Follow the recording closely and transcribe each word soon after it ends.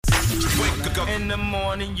In the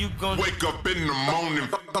morning, you gon' wake up in the morning.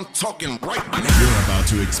 I'm talking right now. You're about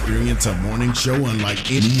to experience a morning show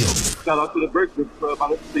unlike any other. Shout out to the Breakfast Club. I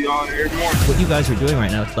listen to y'all every morning. What you guys are doing right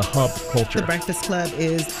now is the hub culture. The Breakfast Club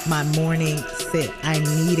is my morning sit. I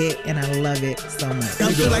need it and I love it so much.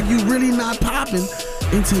 I feel like you really not popping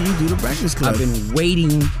until you do the Breakfast Club. I've been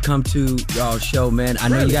waiting to come to y'all show, man. I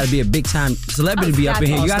know you gotta be a big time celebrity to be up in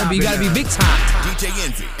here. You gotta be big time. DJ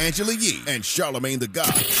Envy, Angela Yee, and Charlamagne the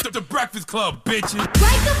God. The Breakfast Club, bitches. Wake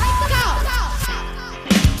up.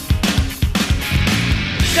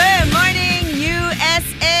 Good morning,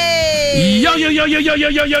 USA. Yo.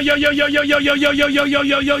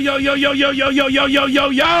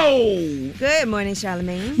 Good morning,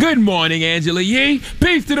 Charlamagne. Good morning, Angela Yee.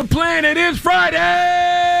 Peace to the planet. It's Friday.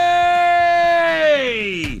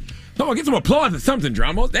 Come on, get some applause or something,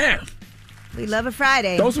 Dramos. Damn. We love a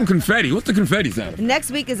Friday. Throw some confetti. What's the confetti sound?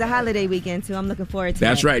 Next week is a holiday weekend, too. I'm looking forward to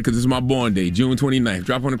That's that. right, because it's my born day, June 29th.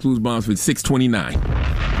 Drop on the clues bombs for 6/29.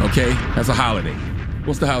 Okay? That's a holiday.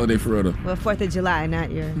 What's the holiday for real? Well, 4th of July,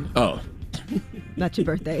 not your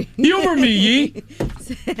birthday. Humor me, Yee.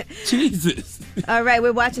 Jesus. All right,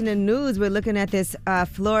 we're watching the news. We're looking at this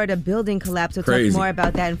Florida building collapse. We'll Crazy. talk more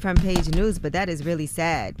about that in front page news, but that is really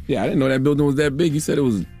sad. Yeah, I didn't know that building was that big. You said it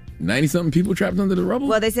was 90-something people trapped under the rubble?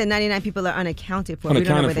 Well, they said 99 people are unaccounted for. We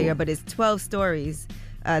don't know where they are, but it's 12 stories,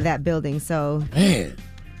 that building. So, man.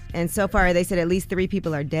 And so far, they said at least 3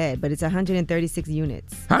 people are dead, but it's 136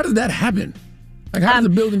 units. How does that happen? Like, how does the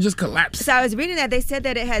building just collapse? So I was reading that. They said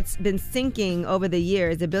that it had been sinking over the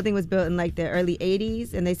years. The building was built in like the early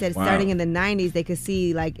 80s, and they said starting in the 90s, they could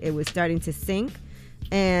see like it was starting to sink.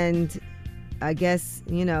 And I guess,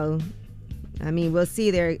 we'll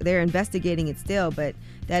see. They're investigating it still, but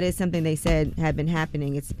that is something they said had been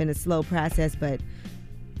happening. It's been a slow process, but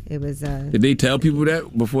it was... Did they tell people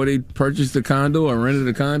that before they purchased the condo or rented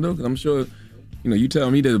a condo? 'Cause I'm sure, you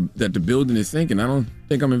tell me that the building is sinking. I don't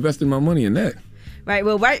think I'm investing my money in that. Right.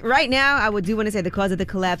 Well, right now, I do want to say the cause of the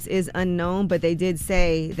collapse is unknown, but they did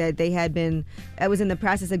say that I was in the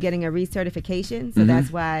process of getting a recertification, so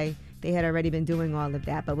that's why they had already been doing all of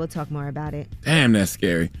that, but we'll talk more about it. Damn, that's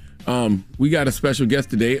scary. We got a special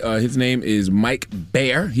guest today. His name is Mike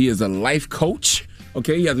Baer. He is a life coach.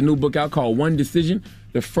 Okay, he has a new book out called One Decision: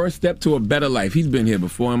 The First Step to a Better Life. He's been here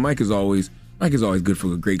before, and Mike is always good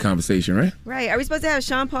for a great conversation, right? Right. Are we supposed to have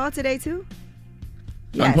Sean Paul today, too?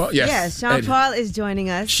 Sean Paul? Yes. Yes, Sean Paul is joining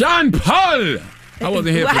us. Sean Paul! I wasn't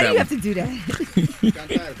here for that. Why do you have to do that?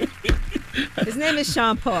 His name is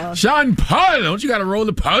Sean Paul. Sean Paul! Don't you got to roll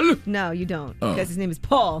the Paul? No, you don't. Because his name is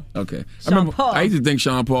Paul. Okay. Paul. I used to think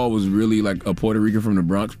Sean Paul was really like a Puerto Rican from the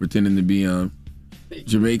Bronx pretending to be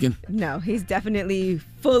Jamaican. No, he's definitely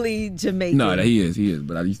fully Jamaican. No, he is.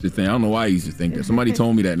 But I used to think, I don't know why I used to think that. Somebody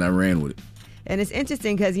told me that and I ran with it. And it's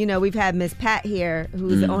interesting because, we've had Miss Pat here,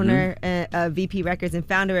 who's the owner of VP Records and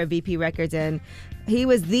founder of VP Records. And he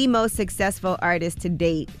was the most successful artist to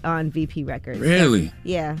date on VP Records. Really? So,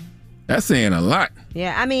 yeah. That's saying a lot.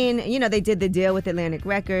 Yeah. I mean, they did the deal with Atlantic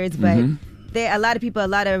Records, but a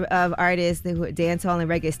lot of artists who dancehall and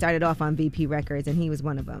reggae started off on VP Records, and he was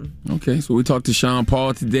one of them. Okay, so we talked to Sean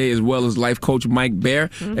Paul today, as well as life coach Mike Baer.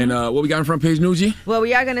 And what we got in front page news, G? Well,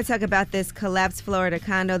 we are going to talk about this collapsed Florida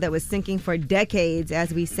condo that was sinking for decades,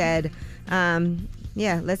 as we said.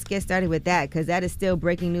 Let's get started with that, because that is still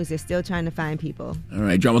breaking news. They're still trying to find people. All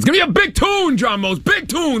right, Dramos. Give me a big tune, Dramos. Big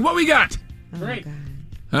tune. What we got? Drake. God.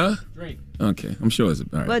 Huh? Drake. Okay, I'm sure it's all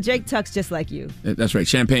right. Well, Drake talks just like you. That's right.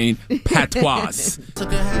 Champagne patois.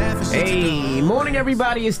 Hey, morning,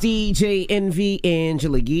 everybody. It's DJ Envy,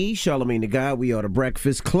 Angela Yee, Charlamagne the God. We are the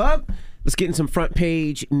Breakfast Club. Let's get in some front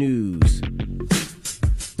page news.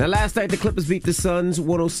 Now, last night, the Clippers beat the Suns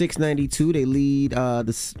 106-92. They lead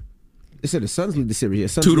They said the Suns lead the series. Yeah,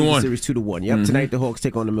 Suns 2-1. lead the series 2-1. Yep. Tonight, the Hawks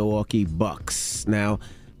take on the Milwaukee Bucks. Now,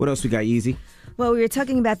 what else we got, Yeezy? Well, we were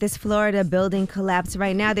talking about this Florida building collapse.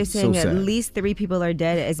 Right now, they're saying at least 3 people are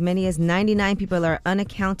dead. As many as 99 people are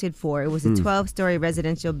unaccounted for. It was a 12-story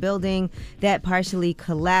residential building that partially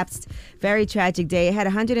collapsed. Very tragic day. It had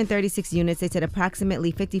 136 units. They said approximately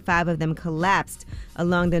 55 of them collapsed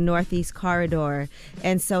along the Northeast Corridor.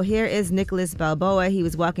 And so here is Nicholas Balboa. He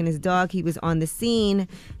was walking his dog. He was on the scene.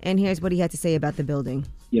 And here's what he had to say about the building.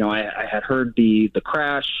 I had heard the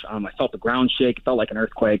crash. I felt the ground shake. It felt like an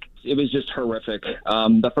earthquake. It was just horrific.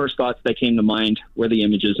 The first thoughts that came to mind were the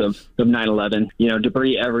images of 9/11.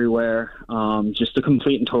 Debris everywhere. Just a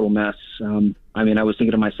complete and total mess. I was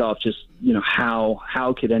thinking to myself,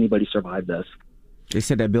 how could anybody survive this? They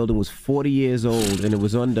said that building was 40 years old, and it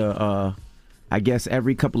was under. I guess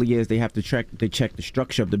every couple of years they have to check the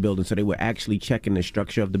structure of the building. So they were actually checking the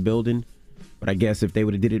structure of the building But I guess if they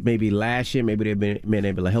would have did it maybe last year, maybe they'd been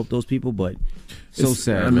able to help those people. But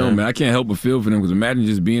sad. I know, man. I can't help but feel for them because imagine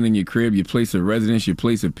just being in your crib, your place of residence, your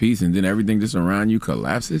place of peace, and then everything just around you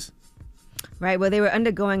collapses. Right. Well, they were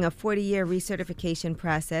undergoing a 40-year recertification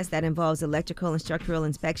process that involves electrical and structural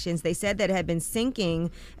inspections. They said that it had been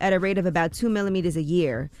sinking at a rate of about 2 millimeters a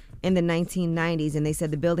year in the 1990s, and they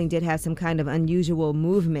said the building did have some kind of unusual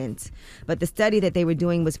movement. But the study that they were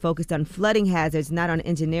doing was focused on flooding hazards, not on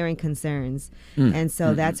engineering concerns. And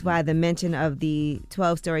so that's why the mention of the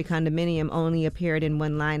 12-story condominium only appeared in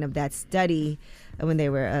one line of that study when they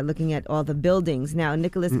were looking at all the buildings. Now,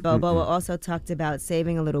 Nicholas Balboa also talked about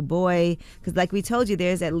saving a little boy, because like we told you,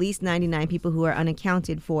 there's at least 99 people who are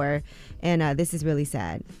unaccounted for, and this is really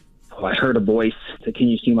sad. I heard a voice say, "Can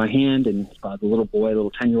you see my hand?" And the little boy,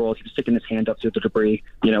 little 10-year-old, he was sticking his hand up through the debris.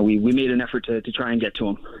 You know, we made an effort to try and get to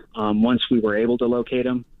him. Once we were able to locate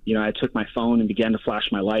him, you know, I took my phone and began to flash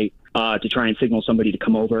my light to try and signal somebody to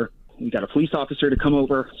come over. We got a police officer to come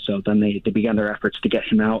over, so then they began their efforts to get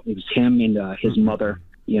him out. It was him and his mother.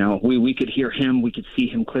 You know, we could hear him, we could see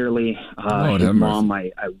him clearly. His mom,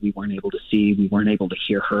 we weren't able to see, we weren't able to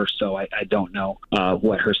hear her, so I don't know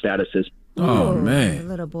what her status is. Oh, man. The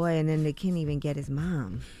little boy, and then they can't even get his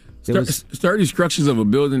mom. Sturdy structures of a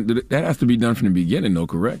building, that has to be done from the beginning, though,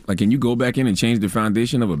 correct? Like, can you go back in and change the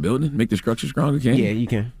foundation of a building, make the structure stronger? Can you? Yeah, you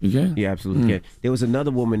can. You can? Yeah, absolutely can. There was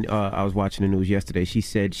another woman, I was watching the news yesterday. She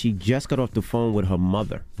said she just got off the phone with her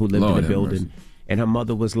mother who lived in the building. And her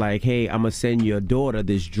mother was like, "Hey, I'm going to send your daughter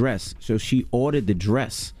this dress." So she ordered the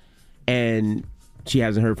dress, and she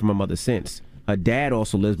hasn't heard from her mother since. Her dad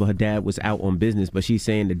also lives, but her dad was out on business. But she's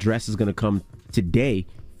saying the dress is going to come today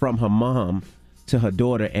from her mom to her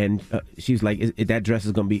daughter, and she's like, that dress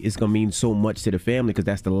is going to mean so much to the family because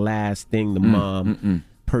that's the last thing the mom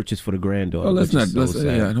purchased for the granddaughter. Well,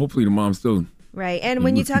 and hopefully the mom still... Right. And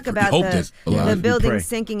when you talk about the building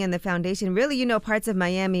sinking and the foundation, really, you know, parts of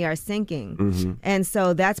Miami are sinking. And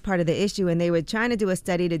so that's part of the issue. And they were trying to do a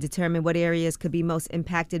study to determine what areas could be most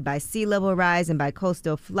impacted by sea level rise and by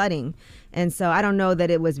coastal flooding. And so I don't know that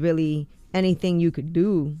it was really anything you could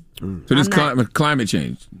do. So this climate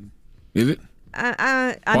change, is it?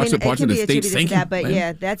 I mean, it can be attributed to that, but man.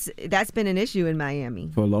 Yeah, that's been an issue in Miami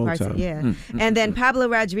for a long time. Yeah, and then Pablo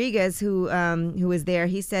Rodriguez, who was there,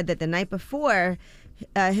 he said that the night before,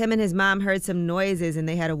 him and his mom heard some noises and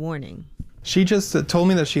they had a warning. She just told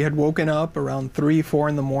me that she had woken up around 3-4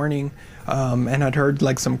 in the morning and had heard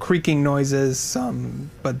like some creaking noises,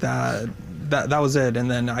 but that was it. And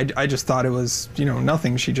then I just thought it was, you know,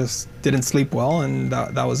 nothing. She just didn't sleep well, and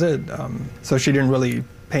that was it. So she didn't really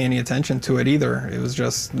pay any attention to it either. It was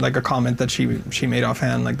just like a comment that she made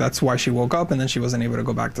offhand, like that's why she woke up, and then she wasn't able to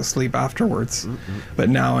go back to sleep afterwards. But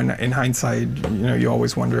now in hindsight, you know, you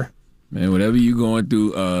always wonder. Man, whatever you going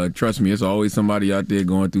through, trust me, it's always somebody out there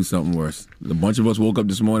going through something worse. A bunch of us woke up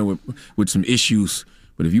this morning with some issues,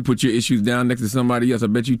 but if you put your issues down next to somebody else, I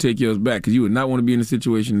bet you take yours back, because you would not want to be in the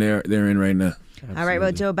situation they're in right now. Absolutely. All right,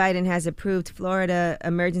 well, Joe Biden has approved Florida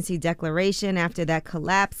emergency declaration after that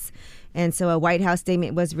collapse. And so a White House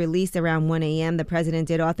statement was released around 1 a.m. The president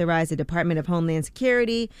did authorize the Department of Homeland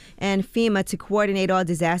Security and FEMA to coordinate all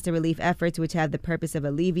disaster relief efforts, which have the purpose of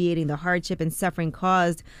alleviating the hardship and suffering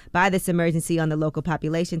caused by this emergency on the local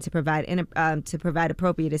population to provide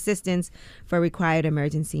appropriate assistance for required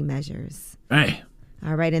emergency measures. Hey.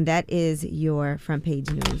 All right, and that is your front page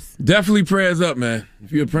news. Definitely prayers up, man.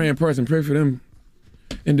 If you're a praying person, pray for them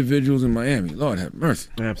individuals in Miami. Lord have mercy.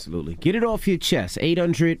 Absolutely. Get it off your chest.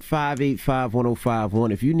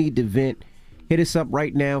 800-585-1051. If you need to vent, hit us up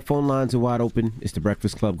right now. Phone lines are wide open. It's The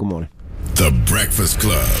Breakfast Club. Good morning. The Breakfast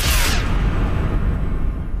Club.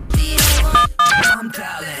 I'm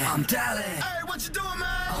dialing. Hey, what you doing,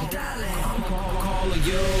 man? I'm dialing. I'm calling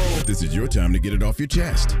you. This is your time to get it off your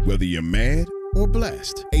chest, whether you're mad or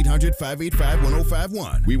blessed.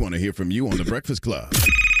 800-585-1051. We want to hear from you on The Breakfast Club.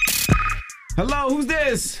 Hello, who's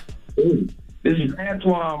this? This is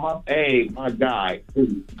Antoine. My guy. I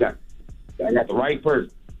got the right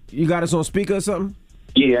person. You got us on speaker or something?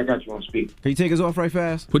 Yeah, I got you on speaker. Can you take us off right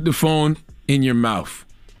fast? Put the phone in your mouth.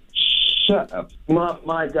 Shut up.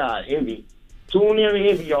 My God, Envy. Tune in,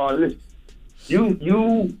 Envy, y'all. Listen.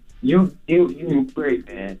 You great,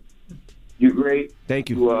 man. You're great. Thank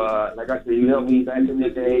you. Like I said, you helped me back in the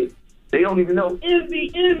day. They don't even know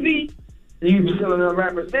Envy. You be telling them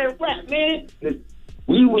rappers, man, rap, man.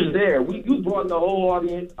 We was there. You brought the whole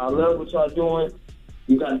audience. I love what y'all doing.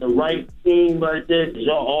 You got the right team right there, because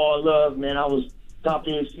y'all all love, man. I was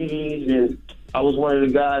copying CDs, and I was one of the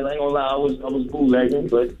guys. I ain't gonna lie, I was bootlegging,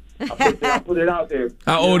 but I put it out there.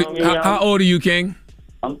 How old are you, King?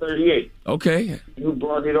 I'm 38. Okay. You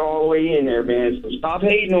brought it all the way in there, man. So stop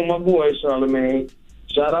hating on my boy, Charlamagne.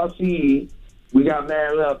 Shout out to you. We got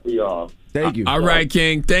mad love for y'all. Thank you. All right,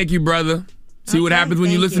 King. Thank you, brother. See what happens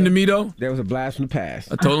when you listen to me, though? There was a blast from the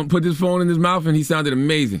past. I told him to put his phone in his mouth, and he sounded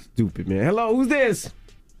amazing. Stupid, man. Hello, who's this?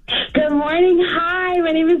 Good morning. Hi,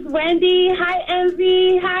 my name is Wendy. Hi,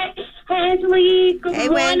 Envy. Hi, Angelique. Good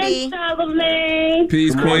morning, Wendy. Charlamagne.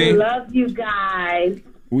 Peace, Queen. I love you guys.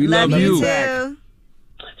 We love you. too.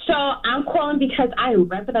 So I'm calling because I'm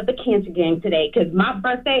repping up the Cancer Gang today because my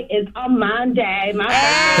birthday is on Monday.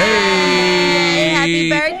 Hey, happy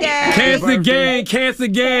birthday. Cancer Gang, Cancer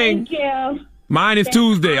Gang. Thank you. Mine is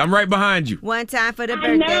Tuesday. I'm right behind you. One time for the I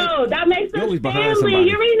birthday. know. That makes us always behind family. somebody.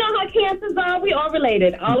 You already know how cancers are. We all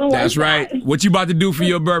related. All in one That's spot. right. What you about to do for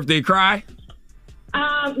your birthday? Cry?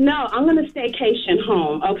 No, I'm going to staycation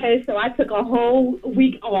home, okay? So I took a whole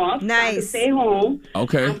week off. Nice. So I could stay home.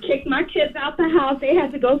 Okay. I kicked my kids out the house. They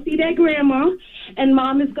had to go see their grandma. And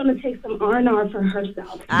Mom is going to take some R&R for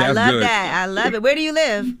herself. I love that. I love it. Where do you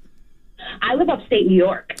live? I live upstate New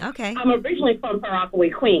York. Okay. I'm originally from Far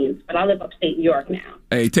Rockaway, Queens, but I live upstate New York now.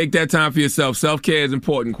 Hey, take that time for yourself. Self-care is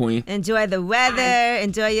important, Queen. Enjoy the weather.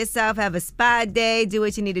 Enjoy yourself. Have a spa day. Do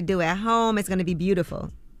what you need to do at home. It's going to be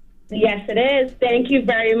beautiful. Yes, it is. Thank you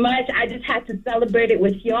very much. I just had to celebrate it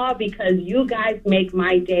with y'all because you guys make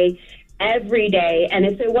my day every day. And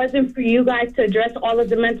if it wasn't for you guys to address all of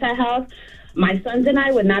the mental health, my sons and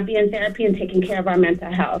I would not be in therapy and taking care of our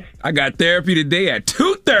mental health. I got therapy today at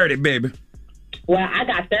 2:30, baby. Well, I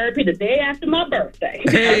got therapy the day after my birthday.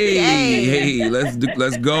 Hey, let's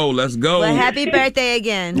go. Well, happy birthday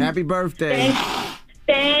again. Happy birthday.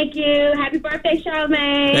 Thank you. Happy birthday,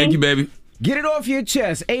 Charlamagne. Thank you, baby. Get it off your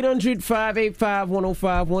chest.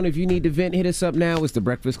 800-585-1051. If you need to vent, hit us up now. It's The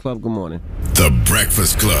Breakfast Club. Good morning. The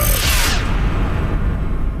Breakfast Club.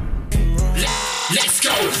 Let's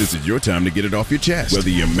go. This is your time to get it off your chest, whether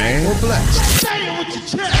you're mad or blessed. Say it with your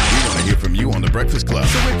chest. We want to hear from you on The Breakfast Club.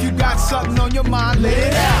 So if you got something on your mind, let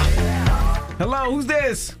it out. Hello, who's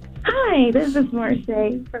this? Hi, this is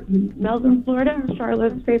Marseille from Melbourne, Florida,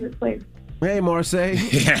 Charlotte's favorite place. Hey, Marseille.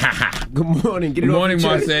 Good morning. Get it Good off morning,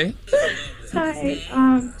 your chest. Marseille. Hi.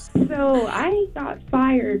 So I got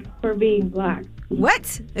fired for being black.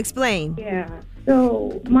 What? Explain. Yeah.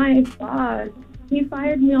 So my boss, he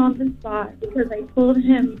fired me on the spot because I told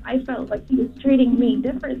him I felt like he was treating me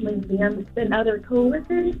differently than other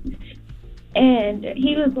coworkers. And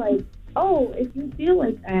he was like, "Oh, if you feel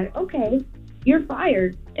like that, okay, you're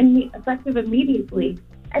fired and effective immediately."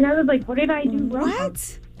 And I was like, "What did I do wrong?"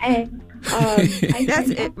 What? And That's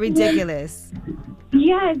ridiculous.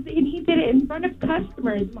 Yes, and he did it in front of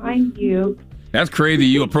customers, mind you. That's crazy.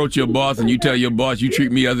 You approach your boss and you tell your boss you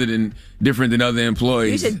treat me different than other You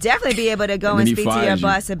employees. should definitely be able to go And and he speak to your fires you.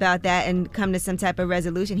 boss about that and come to some type of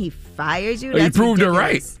resolution. He fired you? Oh, you That's proved it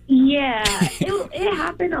ridiculous. Yeah, it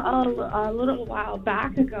happened a little while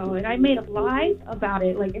back ago, and I made a live about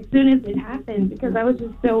it, like as soon as it happened, because I was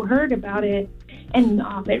just so hurt about it. And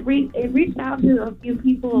it reached out to a few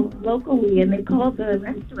people locally, and they called the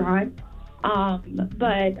restaurant,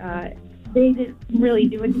 but they didn't really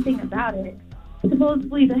do anything about it.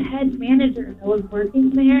 Supposedly the head manager that was working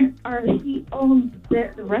there, or he owns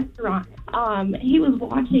the restaurant, he was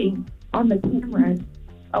watching on the cameras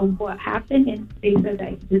of what happened, and they said that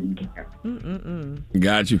he didn't care.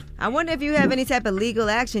 Got you. I wonder if you have any type of legal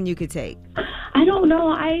action you could take. I don't know.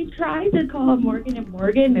 I tried to call Morgan &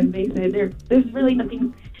 Morgan, and they said there's really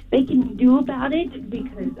nothing they can do about it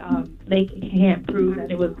because they can't prove that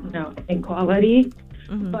it was inequality.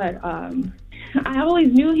 But I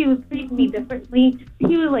always knew he was treating me differently.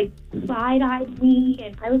 He would like side-eye me,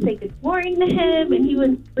 and I would say good morning to him, and he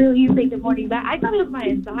would really say good morning back. I thought it was my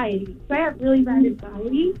anxiety. So I have really bad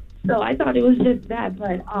anxiety, so I thought it was just that.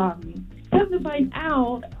 But come to find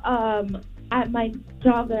out, at my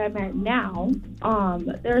job that I'm at now,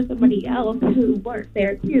 there's somebody else who works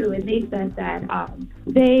there too, and they said that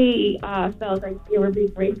they felt like they were being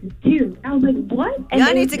racist too. I was like, what? And Y'all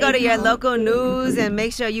they need to go to your said, local news and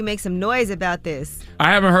make sure you make some noise about this.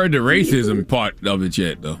 I haven't heard the racism part of it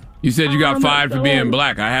yet, though. You said you got fired for being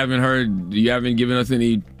black. I haven't heard. You haven't given us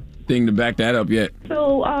anything to back that up yet.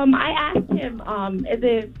 So I asked him, is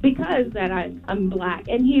it because that I'm black?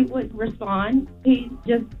 And he wouldn't respond. He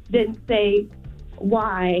just didn't say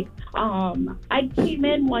why. I came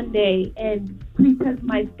in one day, and because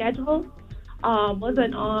my schedule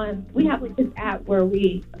wasn't on, we have like this app where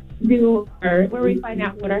we find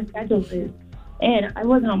out what our schedule is. And I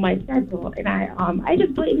wasn't on my schedule, and I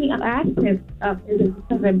just blatantly asked him, is it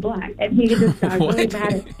because I'm black? And he just got really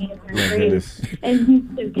mad at me, and he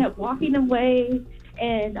just kept walking away.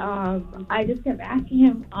 and I just kept asking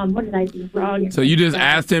him, what did I do wrong? So you just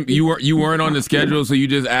asked him. You weren't on the schedule, so you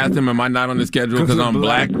just asked him, "Am I not on the schedule because I'm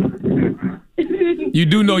black?" You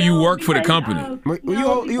do know you work for the company.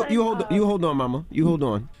 You hold on, Mama. You hold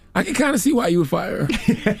on. I can kind of see why you would fire her.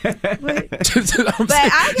 But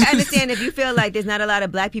I can understand if you feel like there's not a lot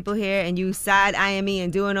of black people here and you side-eyeing me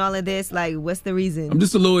and doing all of this. Like, what's the reason? I'm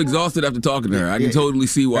just a little exhausted after talking to her. I can totally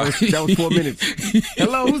see why. That was 4 minutes.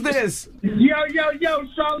 Hello, who's this? Yo,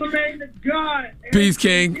 Charlamagne the God. Peace,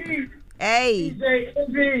 King. Hey. DJ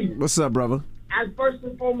Envy. What's up, brother? And first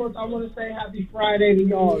and foremost, I want to say happy Friday to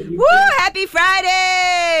y'all. Woo! Happy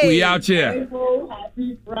Friday! We out here.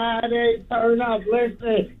 Happy Friday. Turn up.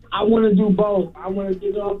 Listen, I want to do both. I want to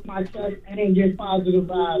get off my chest and get positive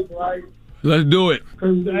vibes, right? Let's do it.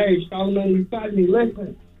 Because, hey, Charlamagne, you got me.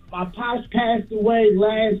 Listen, my pops passed away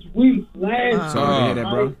last week. Sorry to hear that,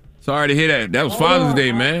 bro. Sorry to hear that. That was Father's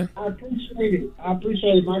Day, man. I appreciate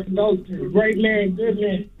it. My condolences. Great man, good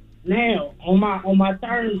man. Now, on my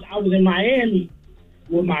terms, I was in Miami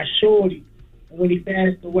with my shorty when he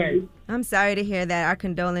passed away. I'm sorry to hear that. Our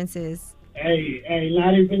condolences. Hey,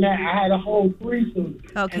 not even that. I had a whole threesome.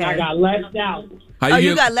 Okay. And I got left out.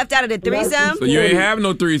 You got left out of the threesome? So you ain't have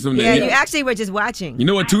no threesome then? Yeah, you actually were just watching. You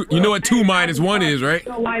know what 2 minus 1 is, right?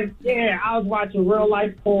 Yeah, I was watching real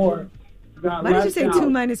life porn. Why did you say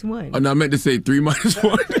 2 minus 1? Oh, no, I meant to say 3 minus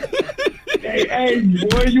 1. Hey,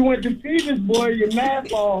 boy, you went to Phoenix, boy, your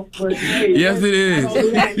math off. But, hey, yes, it is.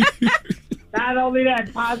 Not only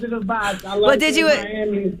that, positive vibes. I Well, left in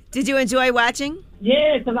Miami. did you enjoy watching?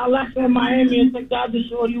 Yeah, because I left in Miami and took out the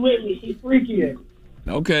shorty with me. She's freaky.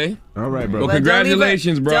 Okay. All right, bro. Well,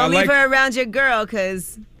 congratulations, bro. Don't leave her around your girl,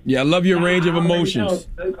 because... Yeah, I love your range of emotions.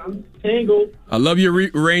 I'm single. I love your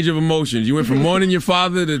range of emotions. You went from mourning your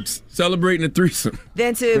father to celebrating a threesome.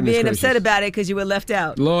 Then to being upset about it because you were left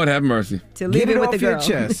out. Lord have mercy. To leave it with the girl. Get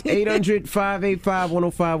it off your chest.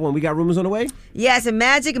 800-585-1051. We got rumors on the way? Yes, and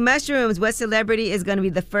Magic Mushrooms. What celebrity is going to be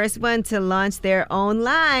the first one to launch their own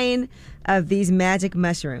line of these magic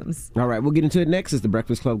mushrooms? All right, we'll get into it next. It's The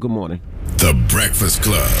Breakfast Club. Good morning. The Breakfast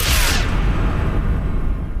Club.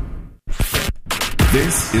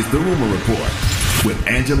 This is the Rumor Report with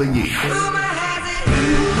Angela Yee on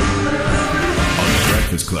The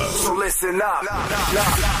Breakfast Club. So listen up.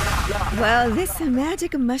 Well, this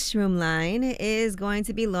magic mushroom line is going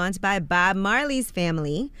to be launched by Bob Marley's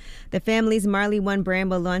family. The family's Marley One brand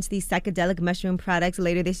will launch these psychedelic mushroom products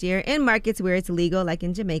later this year in markets where it's legal, like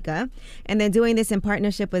in Jamaica. And they're doing this in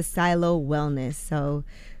partnership with Silo Wellness. So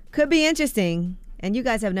could be interesting. And you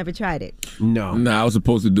guys have never tried it. No. Nah, I was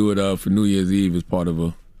supposed to do it for New Year's Eve as part of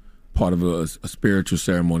a spiritual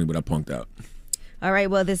ceremony, but I punked out. All right.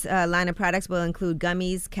 Well, this line of products will include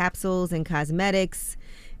gummies, capsules, and cosmetics.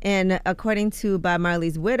 And according to Bob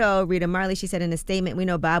Marley's widow, Rita Marley, she said in a statement, "We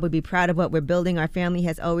know Bob would be proud of what we're building. Our family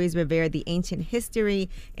has always revered the ancient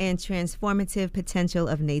history and transformative potential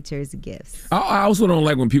of nature's gifts." I also don't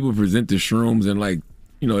like when people present the shrooms and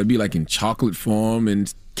it'd be like in chocolate form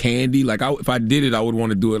and candy. Like if I did it, I would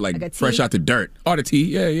want to do it like fresh out the dirt. Oh, the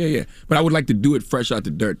tea, yeah. But I would like to do it fresh out the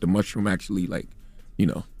dirt. The mushroom actually,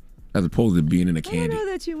 as opposed to being in a candy. I don't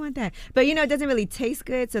know that you want that. But, it doesn't really taste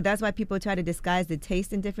good, so that's why people try to disguise the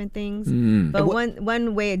taste in different things. But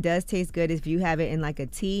one way it does taste good is if you have it in like a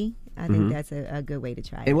tea. I think that's a good way to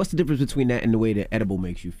try it. And what's the difference between that and the way the edible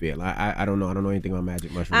makes you feel? I don't know. I don't know anything about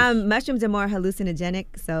magic mushrooms. Mushrooms are more hallucinogenic,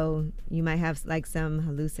 so you might have like some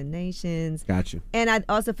hallucinations. Gotcha. And I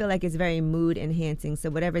also feel like it's very mood enhancing. So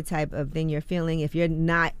whatever type of thing you're feeling, if you're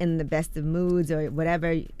not in the best of moods or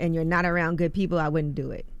whatever, and you're not around good people, I wouldn't do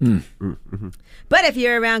it. But if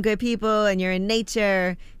you're around good people and you're in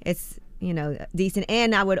nature, it's decent.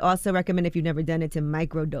 And I would also recommend, if you've never done it, to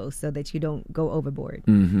microdose so that you don't go overboard.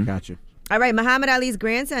 Gotcha. All right, Muhammad Ali's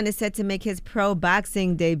grandson is set to make his pro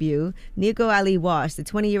boxing debut. Nico Ali Walsh, the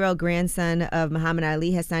 20-year-old grandson of Muhammad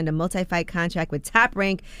Ali, has signed a multi-fight contract with Top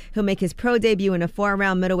Rank. He'll make his pro debut in a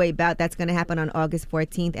 4-round middleweight bout that's going to happen on August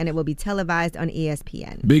 14th, and it will be televised on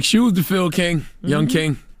ESPN. Big shoes to fill, King. Young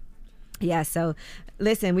King. Yeah, so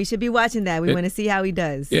listen, we should be watching that. We want to see how he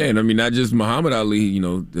does. Yeah, and I mean, not just Muhammad Ali,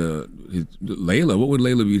 Layla. What would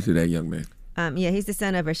Layla be to that young man? Yeah, he's the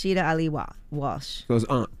son of Rashida Ali Walsh. So his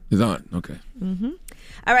aunt. His aunt, okay.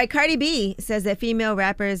 All right, Cardi B says that female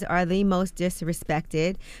rappers are the most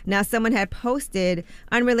disrespected. Now, someone had posted,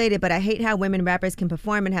 unrelated, but I hate how women rappers can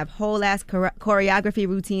perform and have whole-ass choreography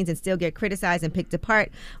routines and still get criticized and picked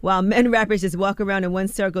apart, while men rappers just walk around in one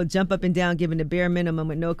circle, jump up and down, giving the bare minimum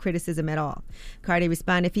with no criticism at all. Cardi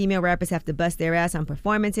responded, female rappers have to bust their ass on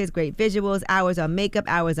performances, great visuals, hours on makeup,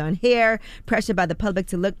 hours on hair, pressured by the public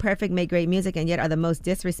to look perfect, make great music, and yet are the most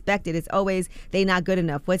disrespected. It's always, they not good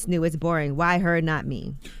enough. What's new? It's boring. Why her, not me?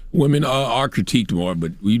 Women are critiqued more,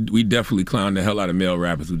 but we definitely clown the hell out of male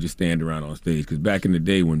rappers who just stand around on stage. Because back in the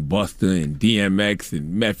day when Busta and DMX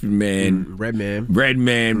and Method Man,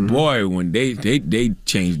 Redman, boy, when they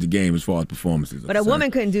changed the game as far as performances. But a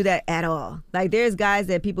woman couldn't do that at all. Like, there's guys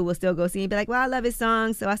that people will still go see and be like, well, I love his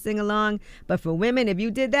song, so I sing along. But for women, if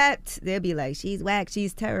you did that, they'll be like, she's whack,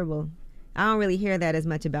 she's terrible. I don't really hear that as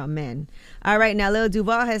much about men. All right, now Lil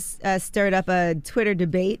Duval has stirred up a Twitter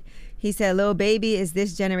debate. He said, Lil Baby is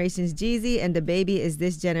this generation's Jeezy, and the Baby is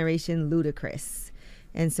this generation Ludacris.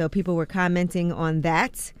 And so people were commenting on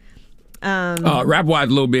that. Rap-wise,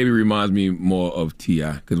 Lil Baby reminds me more of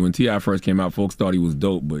T.I. Because when T.I. first came out, folks thought he was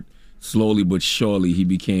dope, but slowly but surely he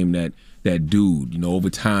became that dude. You know, over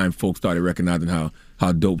time, folks started recognizing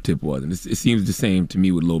how dope Tip was. And it seems the same to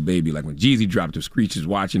me with Lil Baby. Like when Jeezy dropped the Screechers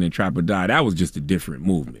Watching and Trap or Die, that was just a different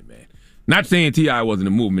movement, man. Not saying T.I. wasn't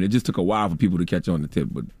a movement. It just took a while for people to catch on to Tip,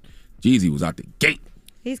 but Jeezy was out the gate.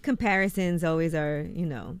 These comparisons always are,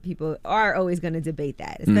 people are always going to debate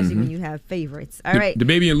that, especially when you have favorites. All right. The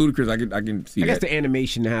Baby and Ludacris, I can see that. I guess the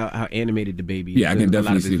animation, how animated the Baby is. Yeah, I can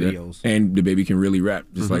definitely see that. And the Baby can really rap,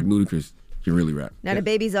 just like Ludacris can really rap. Now, the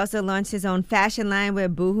Baby's also launched his own fashion line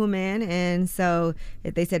with Boohoo Man, and so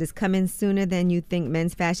they said it's coming sooner than you think.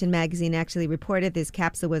 Men's Fashion magazine actually reported this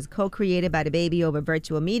capsule was co-created by the Baby over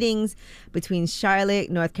virtual meetings between Charlotte,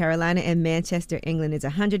 North Carolina, and Manchester, England. It's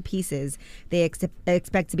 100 pieces they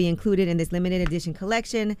expect to be included in this limited edition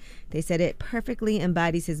collection. They said it perfectly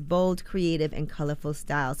embodies his bold, creative, and colorful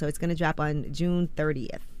style. So it's going to drop on June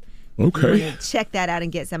 30th. Okay. Check that out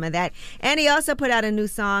and get some of that. And he also put out a new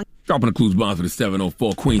song. Dropping the clues bombs for the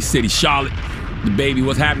 704 Queen City, Charlotte. The Baby,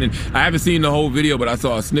 what's happening? I haven't seen the whole video, but I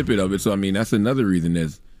saw a snippet of it. So, I mean, that's another reason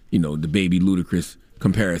there's, the Baby Ludacris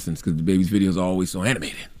comparisons, because the Baby's videos are always so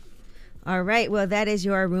animated. All right. Well, that is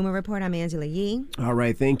your Rumor Report. I'm Angela Yee. All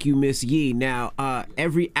right. Thank you, Miss Yee. Now,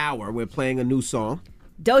 every hour we're playing a new song.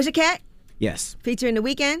 Doja Cat? Yes. Featuring The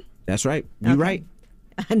Weeknd? That's right. You right.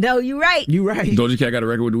 No, you right. You right. Doja Cat got a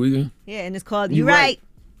record with The Weeknd? Yeah, and it's called You Right.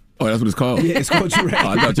 Oh, that's what it's called? Yeah, it's called You Right. Oh,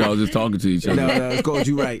 I thought y'all was just talking to each other. No, it's called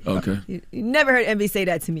You Right. Okay. You never heard Envy say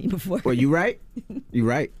that to me before. Well, you right? You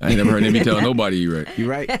right. I ain't never heard Envy tell nobody you right. You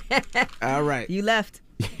right. All right. You left.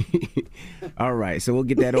 All right, so we'll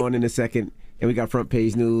get that on in a second. And we got front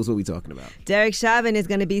page news. What are we talking about? Derek Chauvin is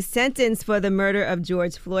going to be sentenced for the murder of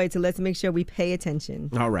George Floyd, so let's make sure we pay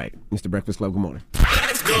attention. All right. Mr. Breakfast Club, good morning.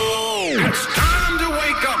 Let's go. It's time to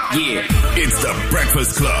wake up. Yeah. It's the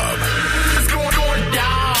Breakfast Club. It's going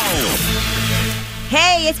down.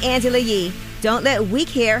 Hey, it's Angela Yee. Don't let weak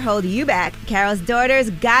hair hold you back. Carol's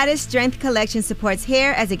Daughter's Goddess Strength Collection supports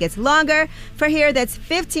hair as it gets longer for hair that's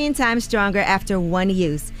 15 times stronger after one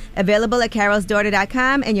use. Available at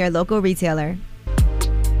carolsdaughter.com and your local retailer.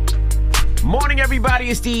 Morning, everybody.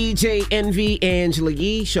 It's DJ Envy, Angela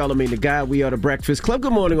Yee, Charlamagne the God. We are the Breakfast Club.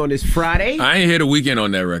 Good morning on this Friday. I ain't hear The Weeknd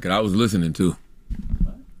on that record. I was listening too.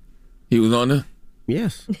 He was on there?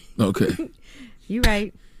 Yes. Okay. You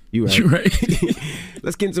right. You right. You right.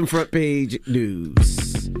 Let's get some front page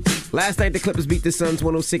news. Last night, the Clippers beat the Suns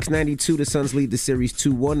 106-92. The Suns lead the series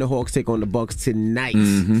 2-1. The Hawks take on the Bucks tonight.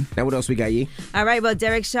 Now, what else we got, Yee? All right, well,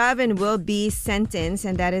 Derek Chauvin will be sentenced,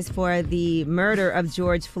 and that is for the murder of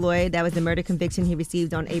George Floyd. That was the murder conviction he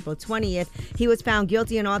received on April 20th. He was found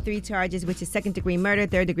guilty on all three charges, which is second-degree murder,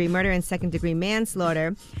 third-degree murder, and second-degree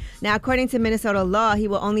manslaughter. Now, according to Minnesota law, he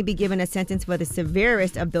will only be given a sentence for the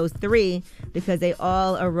severest of those three because they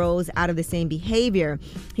all arose out of the same behavior.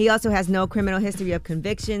 He also has no criminal history of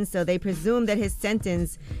conviction, so they presume that his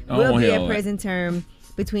sentence will be a prison term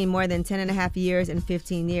between more than 10 and a half years and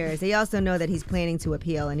 15 years. They also know that he's planning to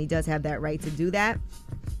appeal, and he does have that right to do that.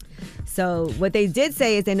 So what they did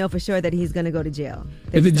say is they know for sure that he's going to go to jail.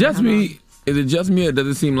 Is it just me? Is it just me, or does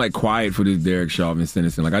it seem like quiet for this Derek Chauvin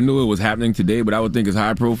sentencing? Like, I knew it was happening today, but I would think as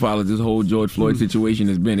high profile as this whole George Floyd situation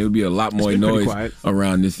has been, it would be a lot more noise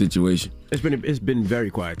around this situation. It's been very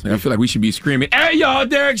quiet today. I feel like we should be screaming, "Hey, y'all,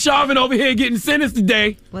 Derek Chauvin over here getting sentenced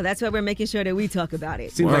today." Well, that's why we're making sure that we talk about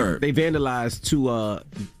it. Seems like they vandalized two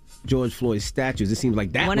George Floyd statues. It seems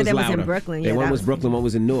like that one was of them louder. was in Brooklyn. Yeah, one was Brooklyn, one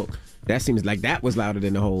was in Newark. That seems like that was louder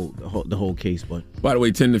than the whole case. But by the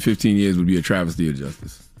way, 10 to 15 years would be a travesty of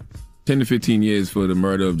justice. 10 to 15 years for the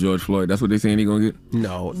murder of George Floyd. That's what they're saying he's going to get?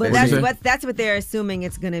 No. But that's what they're assuming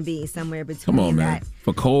it's going to be, somewhere between Come on, man. that.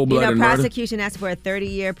 For cold-blooded murder? Prosecution asked for a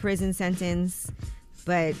 30-year prison sentence,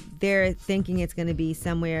 but they're thinking it's going to be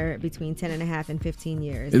somewhere between 10 and a half and 15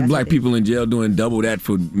 years. It's black people in jail doing double that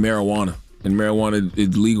for marijuana, and marijuana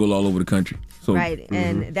is legal all over the country. So, right,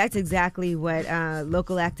 and that's exactly what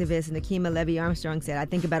local activist Nakima Levy-Armstrong said. I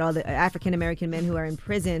think about all the African-American men who are in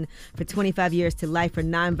prison for 25 years to life for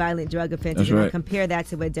nonviolent drug offenses. That's and right. I compare that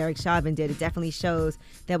to what Derek Chauvin did. It definitely shows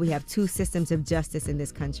that we have two systems of justice in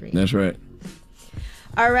this country. That's right.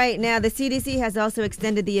 All right, now the CDC has also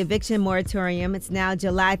extended the eviction moratorium. It's now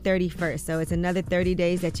July 31st, so it's another 30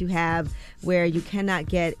 days that you have where you cannot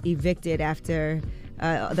get evicted after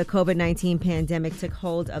the COVID-19 pandemic took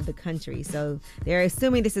hold of the country. So they're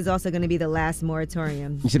assuming this is also going to be the last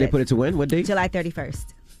moratorium. You said they put it to when? What date? July 31st.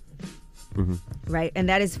 Mm-hmm. Right, and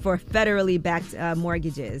that is for federally backed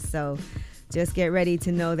mortgages. So just get ready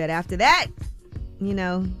to know that after that,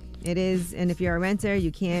 it is, and if you're a renter,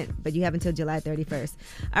 you can't, but you have until July 31st.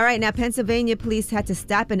 All right, now Pennsylvania police had to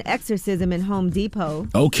stop an exorcism in Home Depot.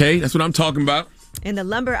 Okay, that's what I'm talking about. In the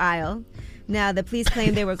lumber aisle. Now, the police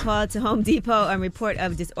claim they were called to Home Depot on report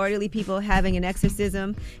of disorderly people having an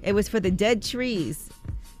exorcism. It was for the dead trees.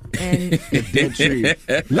 And dead trees.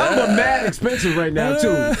 Lumber mad expensive right now,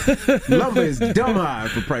 too. Lumber is dumb high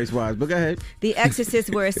for price-wise, but go ahead. The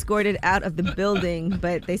exorcists were escorted out of the building,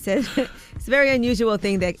 but they said it's a very unusual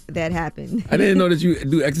thing that happened. I didn't know that you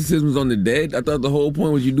do exorcisms on the dead. I thought the whole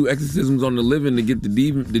point was you do exorcisms on the living to get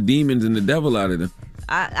the demons and the devil out of them.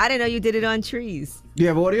 I didn't know you did it on trees. Do you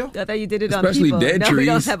have audio? I thought you did it Especially on people. Dead no, trees. We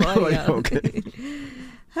don't have audio.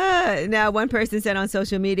 Okay. Now, one person said on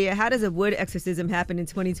social media, how does a wood exorcism happen in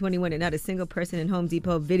 2021 and not a single person in Home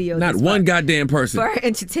Depot video? Not one goddamn person. For our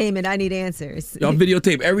entertainment, I need answers. Y'all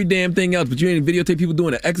videotape every damn thing else, but you ain't videotape people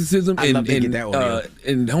doing an exorcism in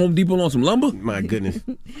Home Depot on some lumber? My goodness.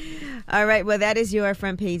 All right, well, that is your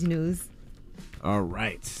front page news. All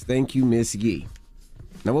right. Thank you, Miss Yee.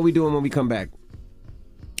 Now, what we doing when we come back?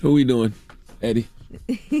 Who we doing, Eddie?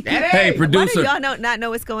 Eddie! Hey, producer. Why do y'all not know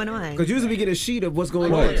what's going on? Because usually we get a sheet of what's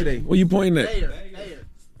going on today. What are you pointing at?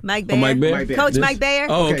 Mike Bayer. Oh, Mike Bayer? Coach Mike Bayer?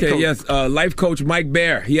 Oh, okay, Coach. yes. Life coach Mike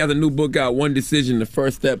Bayer. He has a new book out, One Decision, The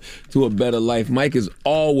First Step to a Better Life. Mike is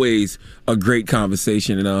always a great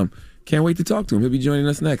conversation, and can't wait to talk to him. He'll be joining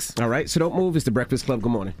us next. All right, so don't move. It's The Breakfast Club. Good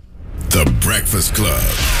morning. The Breakfast Club.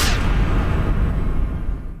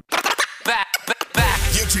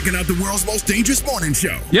 You're checking out the world's most dangerous morning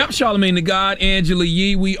show. Yep, Charlamagne the God, Angela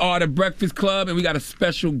Yee. We are the Breakfast Club, and we got a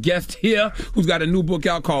special guest here who's got a new book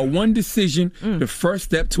out called One Decision, The First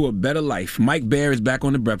Step to a Better Life. Mike Bayer is back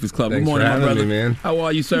on the Breakfast Club. Thanks Good morning, for my having brother. me, man. How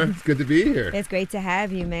are you, sir? It's good to be here. It's great to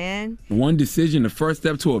have you, man. One decision, the first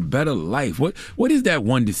step to a better life. What is that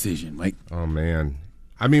one decision, Mike? Oh, man.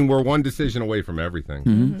 I mean, we're one decision away from everything.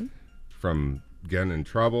 Mm-hmm. From getting in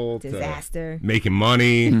trouble Disaster. to making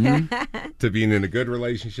money Mm-hmm. to being in a good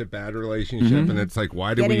relationship, bad relationship. Mm-hmm. And it's like,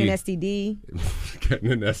 why do Getting we... an STD.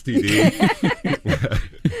 Getting an STD.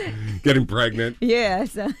 Getting pregnant. Yeah.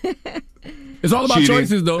 So. It's all about Cheating.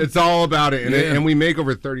 choices, though. It's all about it. Yeah. And we make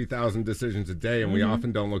over 30,000 decisions a day, and we Mm-hmm.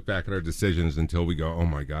 often don't look back at our decisions until we go, oh,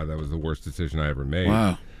 my God, that was the worst decision I ever made.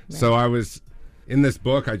 Wow. So I was... In this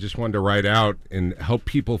book, I just wanted to write out and help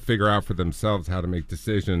people figure out for themselves how to make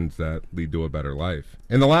decisions that lead to a better life.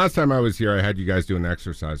 And the last time I was here, I had you guys do an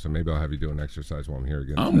exercise, so maybe I'll have you do an exercise while I'm here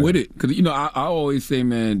again. I'm with it. Because, I always say,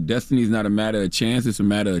 man, destiny's not a matter of chance. It's a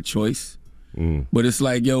matter of choice. But it's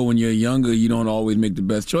like, when you're younger, you don't always make the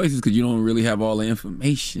best choices because you don't really have all the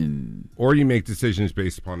information. Or you make decisions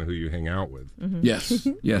based upon who you hang out with. Mm-hmm. Yes.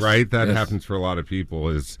 Yes. Right? That Yes. happens for a lot of people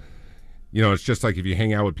is, it's just like if you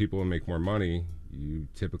hang out with people and make more money, you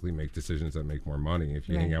typically make decisions that make more money. If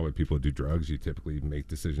you hang out with people who do drugs, you typically make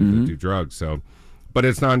decisions that do drugs. So, but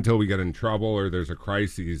it's not until we get in trouble or there's a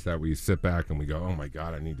crisis that we sit back and we go, oh my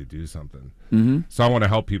God, I need to do something. So I want to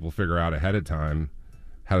help people figure out ahead of time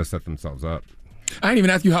how to set themselves up. I didn't even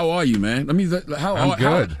ask you, how are you, man? I mean, I'm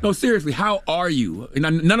good. No, seriously, how are you?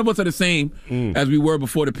 And none of us are the same as we were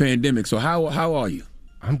before the pandemic. So how are you?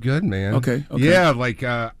 I'm good, man. Okay.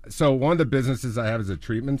 Yeah, so one of the businesses I have is a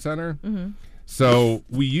treatment center. So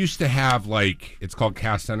we used to have, it's called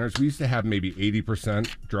CAST centers. We used to have maybe 80%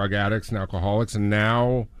 drug addicts and alcoholics, and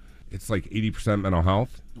now it's like 80% mental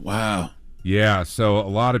health. Wow. Yeah, so a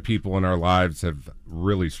lot of people in our lives have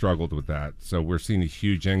really struggled with that. So we're seeing a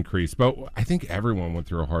huge increase. But I think everyone went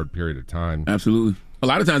through a hard period of time. Absolutely. A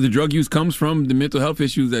lot of times the drug use comes from the mental health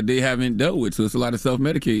issues that they haven't dealt with, so it's a lot of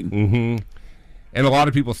self-medicating. And a lot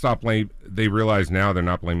of people they realize now they're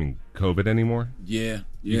not blaming COVID anymore. Yeah.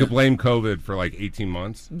 You could blame COVID for like 18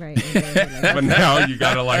 months. Right. But now you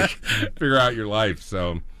got to like figure out your life.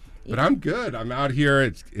 So, but I'm good. I'm out here.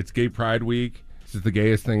 It's Gay Pride Week. This is the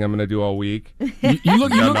gayest thing I'm going to do all week. You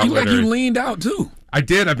look like you leaned out too. I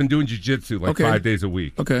did. I've been doing jiu-jitsu like 5 days a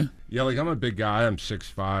week. Okay. Yeah, like I'm a big guy. I'm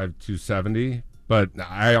 6'5", 270. But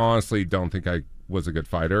I honestly don't think I was a good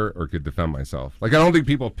fighter or could defend myself. Like I don't think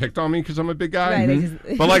people picked on me because I'm a big guy.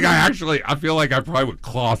 Right, but like I feel like I probably would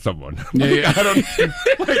claw someone. Yeah. I don't,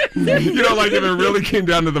 like if it really came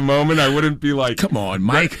down to the moment, I wouldn't be like, come on,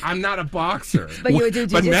 Mike. I'm not a boxer. But you would do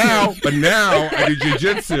jiu-jitsu. But now I do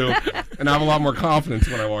jiu-jitsu and I have a lot more confidence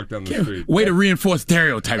when I walk down the street. Way to reinforce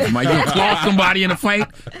stereotypes, Mike. You gonna claw somebody in a fight?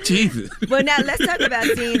 Jesus. Well, now let's talk about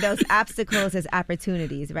seeing those obstacles as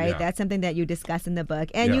opportunities, right? Yeah. That's something that you discuss in the book.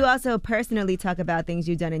 And you also personally talk about things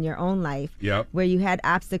you've done in your own life where you had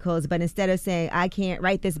obstacles, but instead of saying, I can't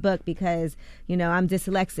write this book because, I'm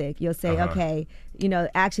dyslexic, you'll say, okay,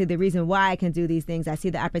 actually the reason why I can do these things, I see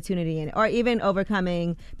the opportunity in it. Or even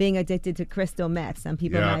overcoming being addicted to crystal meth. Some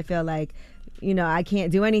people might feel like, I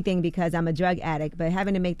can't do anything because I'm a drug addict, but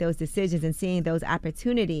having to make those decisions and seeing those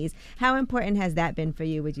opportunities, how important has that been for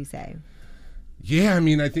you, would you say? Yeah, I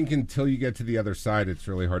mean, I think until you get to the other side, it's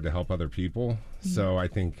really hard to help other people. So I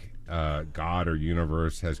think God or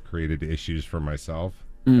universe has created issues for myself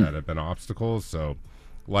that have been obstacles. So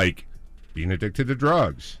like being addicted to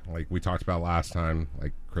drugs, like we talked about last time,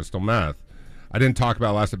 like crystal meth. I didn't talk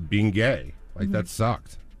about last time being gay. Like that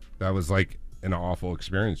sucked. That was like an awful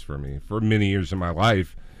experience for me for many years in my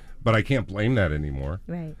life, but I can't blame that anymore.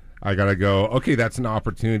 Right. I got to go, okay, that's an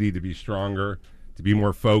opportunity to be stronger, to be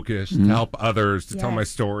more focused, to help others, to tell my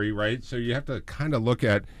story, right? So you have to kind of look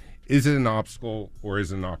at, is it an obstacle or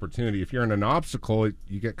is it an opportunity? If you're in an obstacle,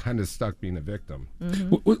 you get kind of stuck being a victim.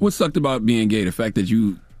 What sucked about being gay? The fact that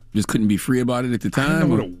you just couldn't be free about it at the time? I don't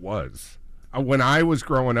know what it was. When I was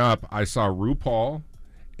growing up, I saw RuPaul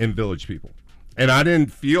and Village People. And I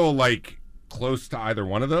didn't feel like close to either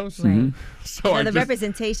one of those. Right. So the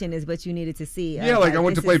representation is what you needed to see. Yeah, like I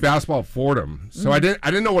went to play basketball at Fordham. So I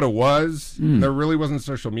didn't know what it was. There really wasn't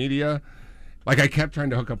social media. Like I kept trying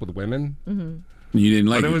to hook up with women. You didn't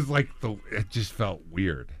like it? But it was like, it just felt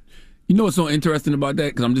weird. You know what's so interesting about that?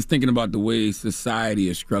 Because I'm just thinking about the way society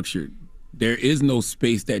is structured. There is no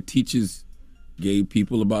space that teaches gay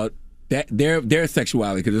people about that their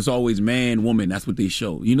sexuality, because it's always man, woman. That's what they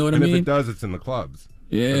show. You know what I mean? And if it does, it's in the clubs.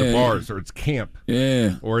 Yeah. Or the bars, or it's camp.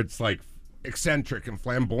 Yeah. Or it's like eccentric and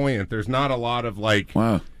flamboyant. There's not a lot of like,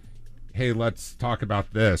 hey, let's talk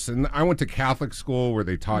about this. And I went to Catholic school where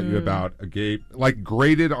they taught you about a gay, like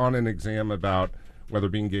graded on an exam about whether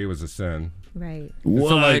being gay was a sin. Right. What?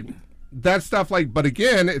 So like that stuff, like, but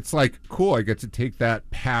again, it's like, cool, I get to take that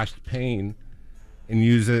past pain and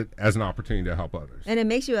use it as an opportunity to help others. And it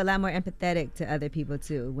makes you a lot more empathetic to other people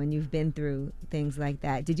too when you've been through things like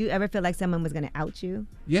that. Did you ever feel like someone was going to out you?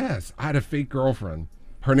 Yes, I had a fake girlfriend.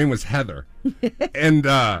 Her name was Heather. And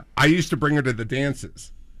I used to bring her to the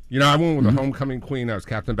dances. I went with the homecoming queen. I was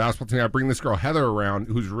captain of the basketball team. I bring this girl Heather around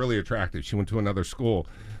who's really attractive. She went to another school.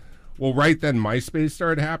 Well, right then MySpace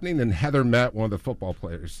started happening, and Heather met one of the football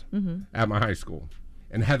players at my high school.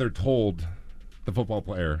 And Heather told the football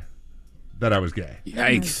player that I was gay.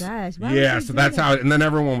 Yikes. Oh my gosh. Why Yeah, would you so do that's that? how, and then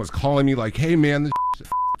everyone was calling me like, hey man, this is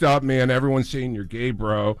f***ed up, man. Everyone's saying you're gay,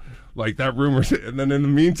 bro. Like that rumor. And then in the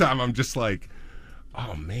meantime, I'm just like,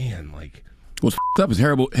 oh man, like. What's f***ed up is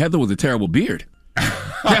Heather was a terrible beard.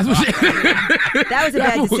 That's what she, that was a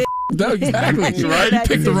bad decision. Exactly. Right? You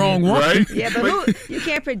picked the wrong one. Right? Yeah, but you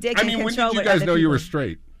can't predict I and mean, when control did you what guys other know you people- were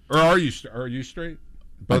straight? Or are you straight?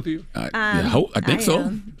 Both of you? I think so.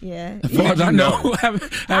 am. Yeah. As far as I know, I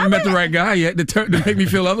haven't met the right guy yet to make me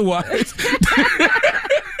feel otherwise.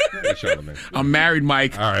 I'm married,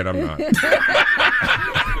 Mike. All right, I'm not.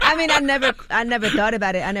 I mean, I never thought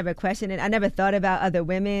about it. I never questioned it. I never thought about other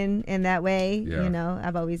women in that way. Yeah.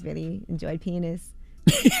 I've always really enjoyed penis.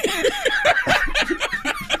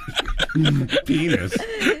 Penis.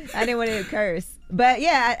 I didn't want to curse, but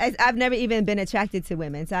yeah, I've never even been attracted to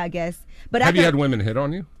women. So I guess. But Have you had women hit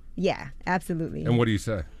on you? Yeah, absolutely. And what do you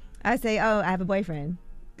say? I say, oh, I have a boyfriend.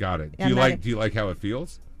 Got it. Yeah, Do you like how it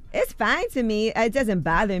feels? It's fine to me. It doesn't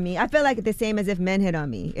bother me. I feel like the same as if men hit on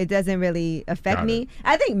me. It doesn't really affect Got me. it.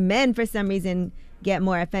 I think men, for some reason, get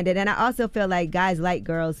more offended. And I also feel like guys like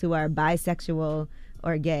girls who are bisexual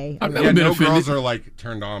or gay. No girls are like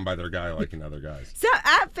turned on by their guy liking other guys. So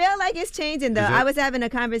I feel like it's changing, though. Is it? I was having a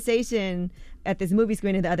conversation at this movie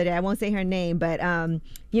screening the other day. I won't say her name, but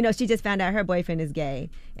she just found out her boyfriend is gay,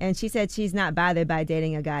 and she said she's not bothered by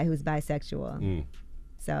dating a guy who's bisexual.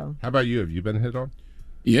 So. How about you? Have you been hit on?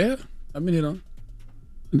 Yeah, I've been hit on.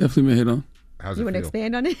 Definitely been hit on. How's You it want to feel?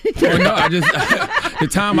 expand on it? Oh, no, I just the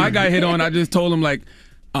time I got hit on, I just told him like,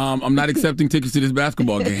 I'm not accepting tickets to this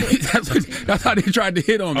basketball game. that's how they tried to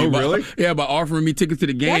hit on me. Oh, really? Yeah, by offering me tickets to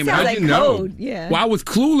the game. That sounds like you know? code. Yeah. Well, I was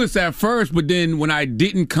clueless at first, but then when I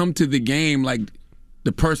didn't come to the game, like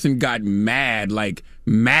the person got mad, like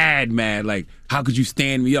mad, like how could you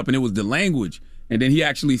stand me up? And it was the language. And then he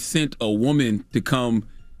actually sent a woman to come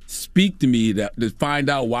speak to me to find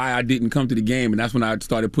out why I didn't come to the game, and that's when I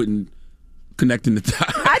started connecting the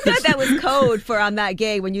dots. I thought that was code for I'm not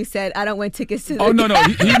gay when you said I don't want tickets to the Oh, no.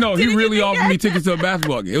 game. He really offered me tickets to a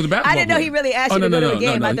basketball game. It was a basketball I didn't know game. he really asked you to go to a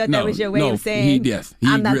game. I thought that was your way of saying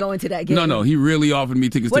I'm not going to that game. No, he really offered me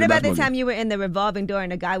tickets What to the about basketball the time game. you were in the revolving door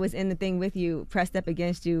and a guy was in the thing with you, pressed up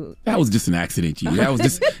against you? That was just an accident, G. That was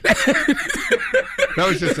just That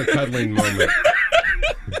was just a cuddling moment.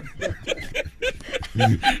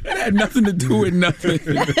 It had nothing to do with nothing.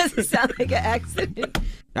 That doesn't sound like an accident.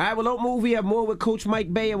 All right, well, don't move. We have more with Coach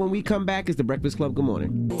Mike Bayer. When we come back, it's the Breakfast Club. Good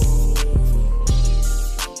morning.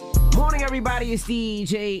 Morning, everybody. It's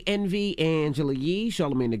DJ Envy, Angela Yee,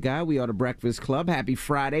 Charlamagne the Guy. We are the Breakfast Club. Happy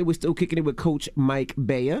Friday. We're still kicking it with Coach Mike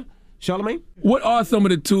Bayer. Charlamagne? What are some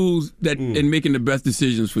of the tools that in making the best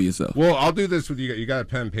decisions for yourself? Well, I'll do this with you. You got a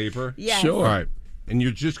pen and paper? Yes. Sure. All right. And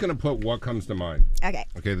you're just going to put what comes to mind. Okay.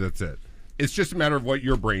 Okay, that's it. It's just a matter of what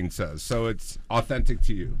your brain says, so it's authentic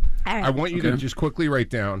to you. All right. I want you to Okay. just quickly write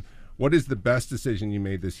down what is the best decision you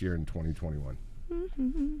made this year in 2021.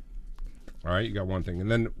 All right, you got one thing. And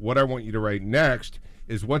then what I want you to write next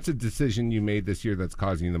is what's a decision you made this year that's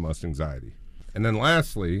causing you the most anxiety. And then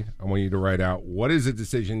lastly, I want you to write out what is a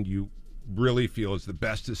decision you really feel is the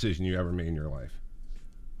best decision you ever made in your life.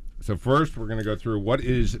 So first, we're going to go through what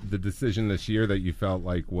is the decision this year that you felt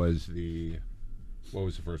like was the, what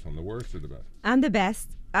was the first one, the worst or the best? I'm the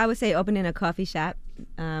best. I would say opening a coffee shop.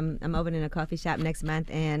 I'm opening a coffee shop next month,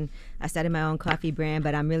 and I started my own coffee brand,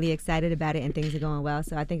 but I'm really excited about it, and things are going well.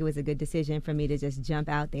 So I think it was a good decision for me to just jump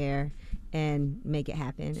out there and make it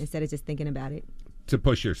happen instead of just thinking about it. To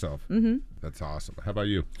push yourself. Mm-hmm. That's awesome. How about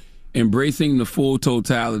you? Embracing the full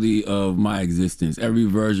totality of my existence, every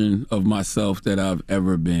version of myself that I've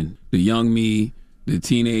ever been. The young me, the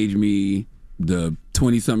teenage me, the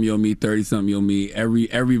 20-something-year-old me, 30-something-year-old me,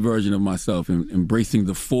 every version of myself, and embracing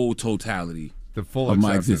the full totality the full of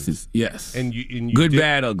my acceptance. existence. Yes. And you good, did,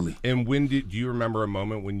 bad, ugly. And when do you remember a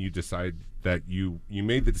moment when you decide that you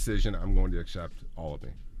made the decision, I'm going to accept all of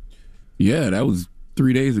me? Yeah, that was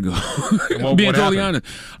 3 days ago. Well, Being what totally happened? honest.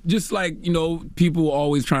 Just like, people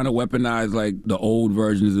always trying to weaponize like the old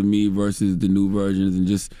versions of me versus the new versions, and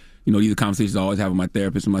just, these are conversations I always have with my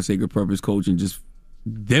therapist and my Sacred Purpose coach, and just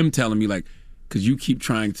them telling me like, because you keep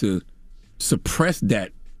trying to suppress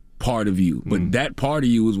that part of you, but that part of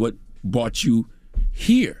you is what brought you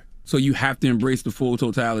here. So you have to embrace the full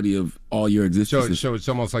totality of all your existence. So it's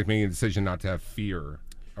almost like making a decision not to have fear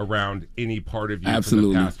around any part of you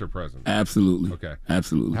Absolutely. from the past or present. Absolutely. Okay.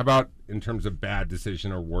 Absolutely. How about in terms of bad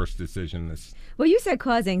decision or worst decision? Well, you said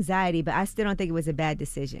cause anxiety, but I still don't think it was a bad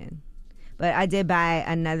decision. But I did buy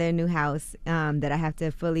another new house that I have to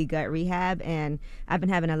fully gut rehab, and I've been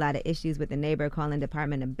having a lot of issues with the neighbor calling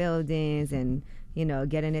Department of Buildings and,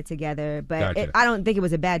 getting it together. But Gotcha. I don't think it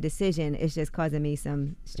was a bad decision. It's just causing me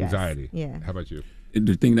some stress. Anxiety. Yeah. How about you?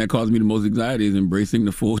 The thing that caused me the most anxiety is embracing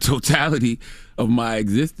the full totality of my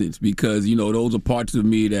existence, because, those are parts of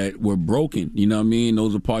me that were broken. You know what I mean?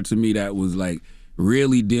 Those are parts of me that was like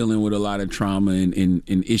really dealing with a lot of trauma and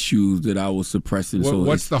issues that I was suppressing.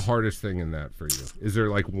 What's the hardest thing in that for you? Is there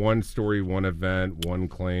like one story, one event, one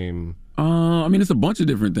claim? It's a bunch of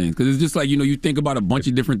different things, because it's just like, you think about a bunch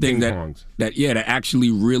of different things that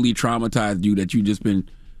actually really traumatized you, that you just been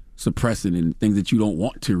suppressing, and things that you don't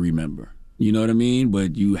want to remember. You know what I mean?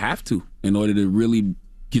 But you have to in order to really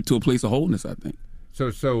get to a place of wholeness, I think.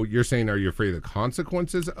 So you're saying, are you afraid of the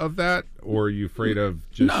consequences of that, or are you afraid of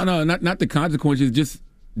just... No, not the consequences, just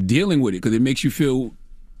dealing with it, because it makes you feel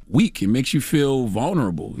weak. It makes you feel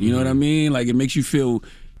vulnerable. You know what I mean? Like, it makes you feel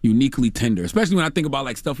uniquely tender, especially when I think about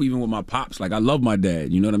like stuff even with my pops. Like, I love my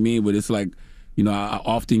dad, you know what I mean? But it's like, I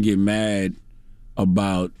often get mad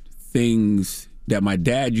about things that my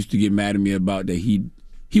dad used to get mad at me about, that he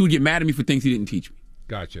would get mad at me for things he didn't teach me.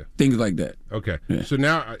 Gotcha. Things like that. Okay. Yeah. So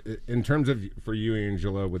now, in terms of for you,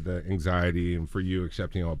 Angela, with the anxiety, and for you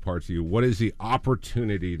accepting all parts of you, what is the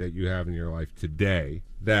opportunity that you have in your life today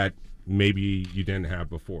that maybe you didn't have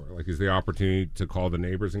before? Like, is the opportunity to call the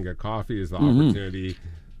neighbors and get coffee? Is the opportunity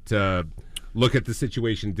to look at the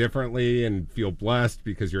situation differently and feel blessed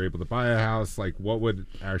because you're able to buy a house? Like, what would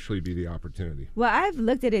actually be the opportunity? Well, I've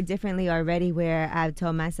looked at it differently already, where I've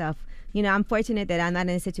told myself, you know, I'm fortunate that I'm not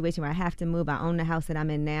in a situation where I have to move. I own the house that I'm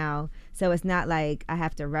in now. So it's not like I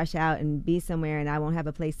have to rush out and be somewhere and I won't have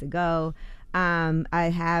a place to go.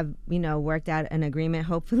 I have, you know, worked out an agreement,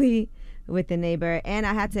 hopefully, with the neighbor, and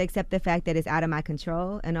I have to accept the fact that it's out of my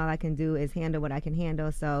control, and all I can do is handle what I can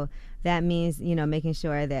handle. So that means, you know, making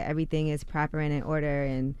sure that everything is proper and in order,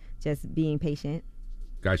 and just being patient.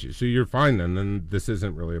 Gotcha. So you're fine then this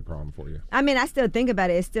isn't really a problem for you. I mean, I still think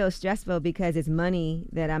about it. It's still stressful because it's money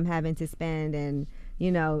that I'm having to spend, and,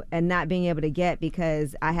 you know, and not being able to get,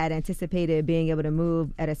 because I had anticipated being able to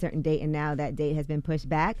move at a certain date, and now that date has been pushed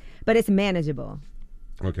back, but it's manageable.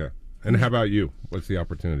 Okay. And how about you? What's the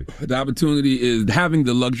opportunity? The opportunity is having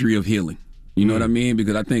the luxury of healing. You know what I mean?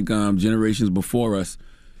 Because I think generations before us,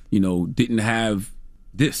 you know, didn't have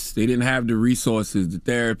this. They didn't have the resources, the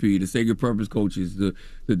therapy, the sacred purpose coaches,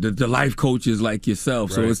 the life coaches like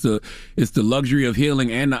yourself. Right. So it's the luxury of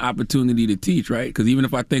healing and the opportunity to teach, right? Because even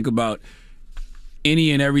if I think about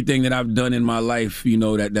any and everything that I've done in my life, you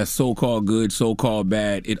know, that's so-called good, so-called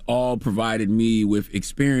bad, it all provided me with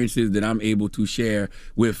experiences that I'm able to share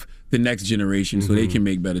with the next generation so they can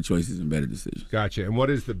make better choices and better decisions. Gotcha. And what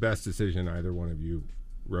is the best decision either one of you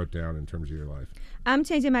wrote down in terms of your life? I'm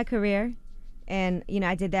changing my career. And, you know,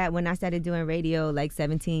 I did that when I started doing radio like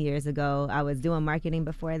 17 years ago. I was doing marketing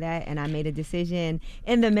before that, and I made a decision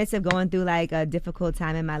in the midst of going through like a difficult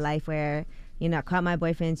time in my life where, you know, I caught my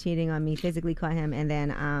boyfriend cheating on me, physically caught him. And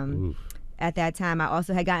then at that time, I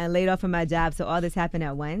also had gotten laid off from my job. So all this happened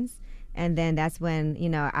at once. And then that's when, you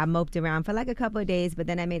know, I moped around for like a couple of days. But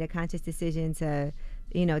then I made a conscious decision to,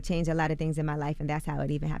 you know, change a lot of things in my life. And that's how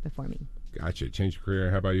it even happened for me. Gotcha. Change your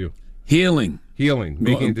career. How about you? Healing.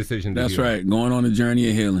 Making a decision to That's heal. right. Going on a journey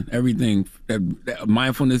of healing. Everything.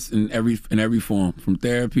 Mindfulness in every form. From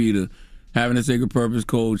therapy to having a sacred purpose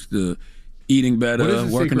coach to eating better, What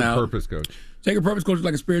is a working sacred out. purpose coach? Sacred purpose coach is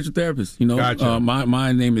like a spiritual therapist. You know, Gotcha.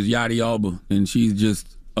 My name is Yadi Alba, and she's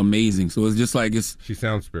just amazing. So it's just like She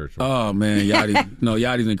sounds spiritual. Oh man,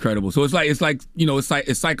 Yadi's incredible. So it's like you know,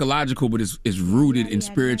 it's psychological, but it's rooted in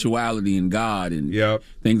spirituality and God and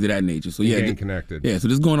things of that nature. So Getting connected. Yeah. So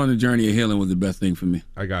just going on the journey of healing was the best thing for me.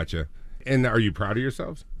 I gotcha. And are you proud of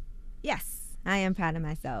yourselves? Yes, I am proud of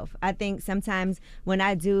myself. I think sometimes when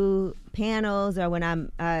I do panels or when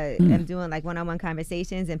I'm doing like one-on-one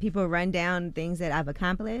conversations and people run down things that I've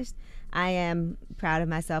accomplished, I am proud of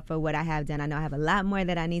myself for what I have done. I know I have a lot more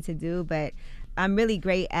that I need to do, but I'm really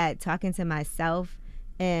great at talking to myself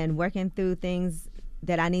and working through things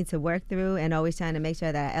that I need to work through, and always trying to make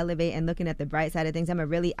sure that I elevate and looking at the bright side of things. I'm a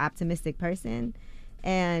really optimistic person,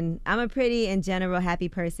 and I'm a pretty, in general, happy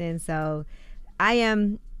person. So I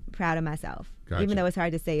am proud of myself, even though it's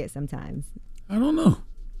hard to say it sometimes. I don't know.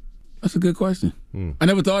 That's a good question. I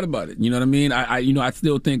never thought about it. You know what I mean? I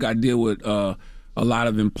still think I deal with a lot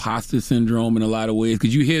of imposter syndrome in a lot of ways,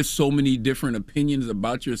 because you hear so many different opinions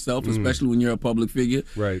about yourself, especially when you're a public figure.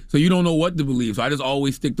 Right. So you don't know what to believe. So I just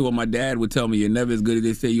always stick to what my dad would tell me: you're never as good as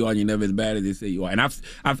they say you are, and you're never as bad as they say you are. And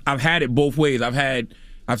I've had it both ways. I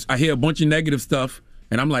hear a bunch of negative stuff,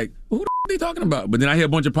 and I'm like, who the f- are they talking about? But then I hear a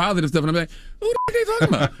bunch of positive stuff, and I'm like, who the f- are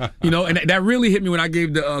they talking about? You know, and that really hit me when I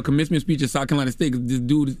gave the commencement speech at South Carolina State. 'Cause this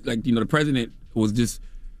dude, like, you know, the president was just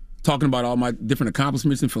talking about all my different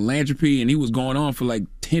accomplishments in philanthropy, and he was going on for like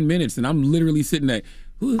 10 minutes, and I'm literally sitting there,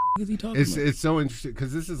 who the f- is he talking about? It's so interesting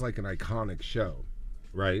because this is like an iconic show,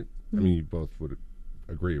 right? I mean, you both would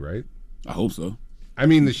agree, right? I hope so. I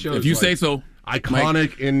mean, the show If is you like say so.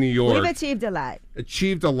 iconic in New York. We've achieved a lot.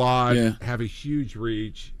 Achieved a lot, have a huge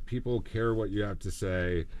reach. People care what you have to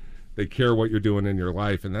say. They care what you're doing in your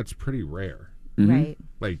life, and that's pretty rare. Right.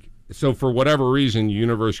 Like, so for whatever reason,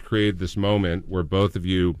 Universe created this moment where both of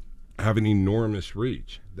you have an enormous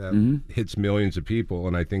reach that hits millions of people,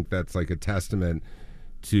 and I think that's like a testament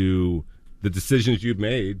to the decisions you've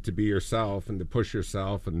made to be yourself and to push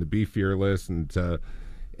yourself and to be fearless and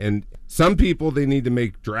some people, they need to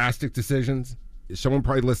make drastic decisions. Someone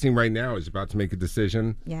probably listening right now is about to make a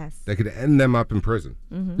decision that could end them up in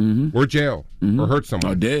prison or jail or hurt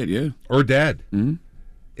someone. Or dead, yeah. Or dead. And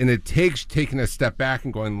it takes taking a step back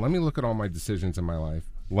and going, let me look at all my decisions in my life.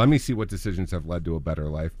 Let me see what decisions have led to a better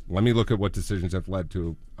life. Let me look at what decisions have led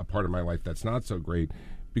to a part of my life that's not so great.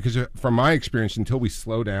 Because from my experience, until we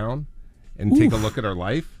slow down and take a look at our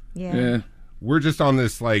life, we're just on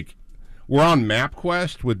this, like, we're on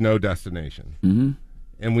MapQuest with no destination.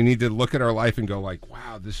 And we need to look at our life and go like,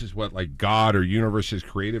 wow, this is what like God or universe has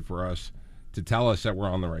created for us to tell us that we're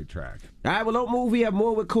on the right track. All right, well, don't move. We have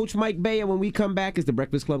more with Coach Mike Bayer when we come back. It's the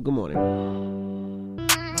Breakfast Club. Good morning.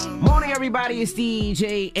 Morning, everybody. It's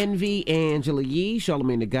DJ Envy, Angela Yee,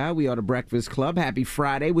 Charlamagne the God. We are the Breakfast Club. Happy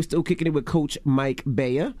Friday. We're still kicking it with Coach Mike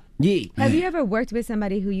Bayer. Yee. Have you ever worked with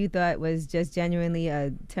somebody who you thought was just genuinely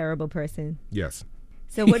a terrible person? Yes.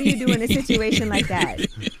 So what do you do in a situation like that?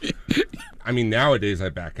 I mean, nowadays I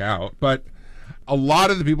back out, but a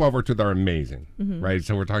lot of the people I've worked with are amazing, right?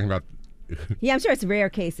 So we're talking about... Yeah, I'm sure it's rare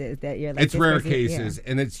cases that you're like... It's rare cases,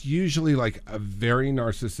 and it's usually like a very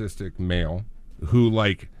narcissistic male who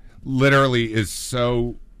like literally is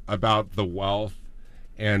so about the wealth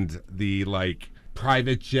and the like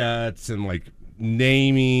private jets and like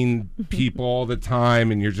naming people all the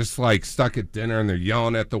time, and you're just like stuck at dinner and they're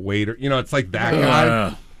yelling at the waiter. You know, it's like that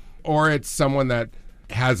guy. Or it's someone that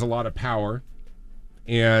has a lot of power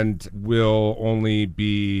and will only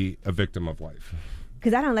be a victim of life.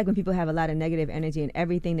 Because I don't like when people have a lot of negative energy and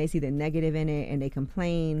everything, they see the negative in it and they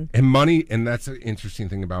complain. And money, and that's an interesting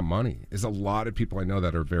thing about money, is a lot of people I know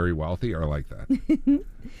that are very wealthy are like that.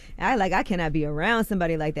 I cannot be around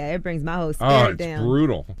somebody like that. It brings my whole spirit down. It's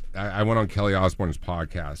brutal. I went on Kelly Osbourne's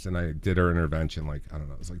podcast and I did her intervention like, I don't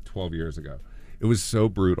know, it was like 12 years ago. It was so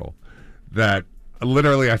brutal that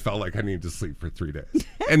literally I felt like I needed to sleep for 3 days.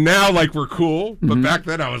 And now like we're cool, but back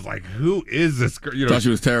then I was like, who is this girl? You know, thought she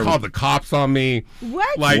was terrible. Called the cops on me.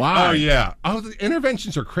 What? Like, Why? oh yeah. Oh, the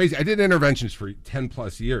interventions are crazy. I did interventions for 10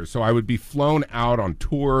 plus years. So I would be flown out on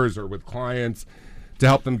tours or with clients to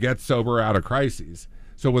help them get sober out of crises.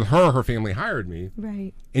 So with her family hired me.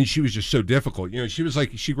 Right. And she was just so difficult. You know, she was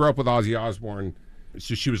like, she grew up with Ozzy Osbourne,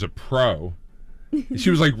 so she was a pro. She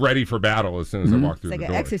was like ready for battle as soon as I walked through the door. It's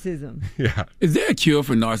like an exorcism. Yeah. Is there a cure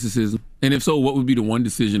for narcissism? And if so, what would be the one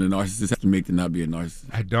decision a narcissist has to make to not be a narcissist?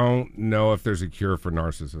 I don't know if there's a cure for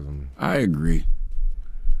narcissism. I agree.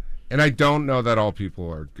 And I don't know that all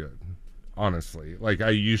people are good, honestly. Like I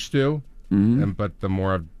used to, but the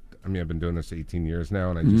more I've been doing this 18 years now,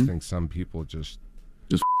 and I just think some people just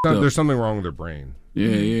there's something wrong with their brain.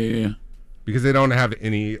 Yeah. Because they don't have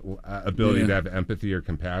any ability to have empathy or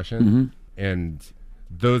compassion. And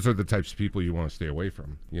those are the types of people you want to stay away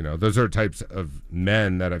from. You know, those are types of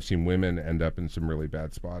men that I've seen women end up in some really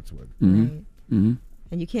bad spots with. Right. And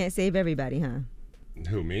you can't save everybody, huh?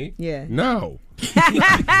 Who, me? Yeah. No.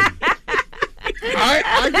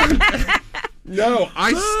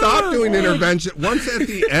 I stopped doing intervention once at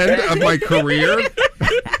the end of my career.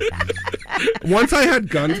 Once I had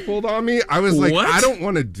guns pulled on me, I was like, I don't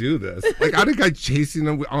want to do this. Like, I had a guy chasing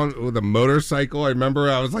him with a motorcycle. I remember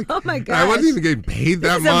I was like, oh my gosh. I wasn't even getting paid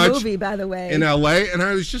that this is much. a movie, by the way. In LA, and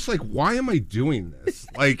I was just like, why am I doing this?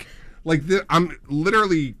 I'm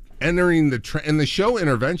literally entering and the show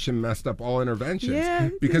Intervention messed up all interventions. Yeah.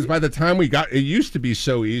 Because by the time it used to be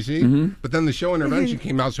so easy, but then the show Intervention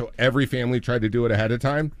came out, so every family tried to do it ahead of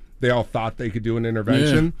time. They all thought they could do an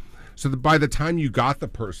intervention. Yeah. So by the time you got the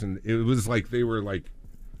person, it was like they were like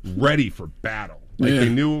ready for battle. Like they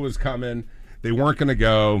knew it was coming. They weren't going to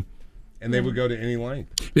go, and they would go to any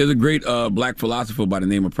length. There's a great black philosopher by the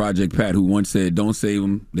name of Project Pat who once said, "Don't save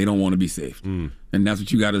them; they don't want to be saved." And that's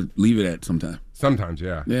what you got to leave it at sometimes. Sometimes,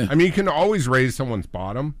 yeah. I mean, you can always raise someone's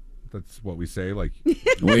bottom. That's what we say. Like,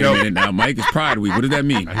 wait a minute now, Mike. It's Pride Week. What does that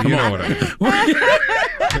mean? You know what I mean.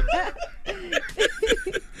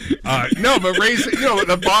 No, but raise,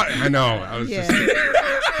 the bottom. I know. I was just.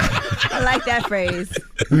 I like that phrase.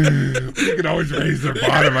 You can always raise their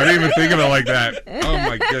bottom. I didn't even think of it like that. Oh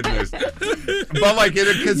my goodness. But like,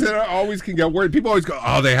 because it always can get worse. People always go,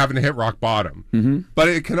 "Oh, they haven't hit rock bottom," but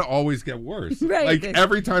it can always get worse. Right. Like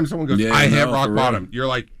every time someone goes, "I hit rock bottom," you're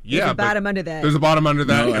like, "Yeah, there's a bottom under that. There's a bottom under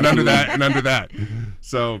that, and under that, and under that."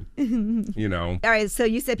 So, All right. So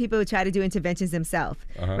you said people would try to do interventions themselves,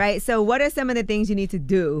 right? So what are some of the things you need to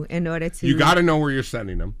do in order to? You got to know where you're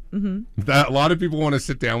sending them. A lot of people want to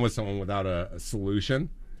sit down with someone without a solution.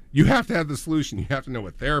 You have to have the solution. You have to know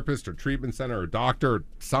a therapist or treatment center or doctor or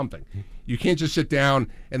something. You can't just sit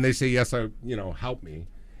down and they say, yes, help me.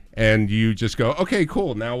 And you just go, okay,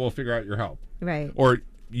 cool. Now we'll figure out your help. Right. Or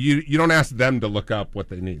you don't ask them to look up what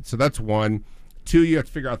they need. So that's one. Two, you have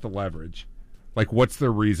to figure out the leverage. Like, what's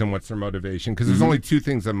their reason? What's their motivation? Because there's only two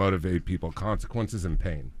things that motivate people: consequences and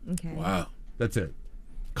pain. Okay. Wow. That's it.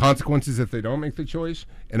 Consequences if they don't make the choice,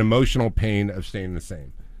 and emotional pain of staying the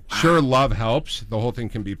same. Sure, love helps. The whole thing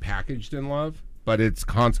can be packaged in love, but it's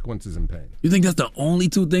consequences and pain. You think that's the only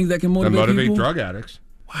two things that can motivate people? Drug addicts.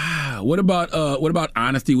 Wow. What about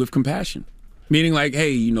honesty with compassion? Meaning like,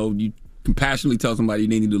 hey, you compassionately tell somebody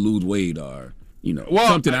they need to lose weight or,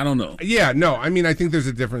 something, I don't know. Yeah, no. I mean, I think there's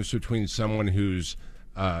a difference between someone who's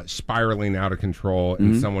spiraling out of control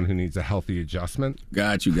and someone who needs a healthy adjustment.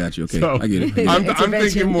 Got you. Okay, so I get it. I'm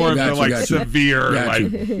thinking more of the like severe,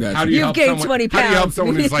 how do you help someone? 20 pounds. How do you help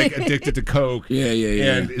someone who's like addicted to coke?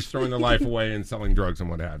 Yeah. And is throwing their life away and selling drugs and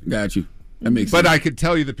what have you. Got you. That makes sense. But I could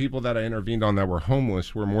tell you the people that I intervened on that were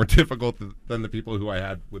homeless were more difficult than the people who I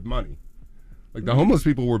had with money. Like the homeless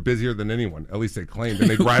people were busier than anyone. At least they claimed, and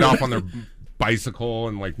they'd ride off on their bicycle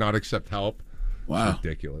and like not accept help. Wow, it's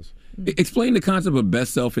ridiculous. Explain the concept of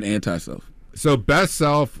best self and anti-self. So best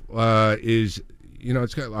self is,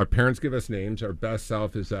 it's got, our parents give us names. Our best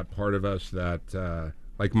self is that part of us that,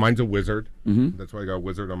 like mine's a wizard. That's why I got a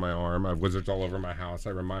wizard on my arm. I have wizards all over my house.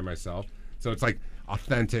 I remind myself. So it's like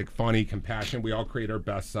authentic, funny, compassion. We all create our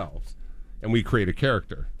best selves, and we create a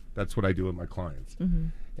character. That's what I do with my clients.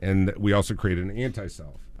 And we also create an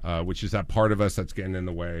anti-self, which is that part of us that's getting in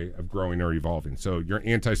the way of growing or evolving. So your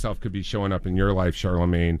anti-self could be showing up in your life,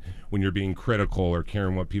 Charlamagne, when you're being critical or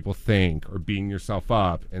caring what people think or beating yourself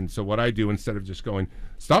up. And so what I do, instead of just going,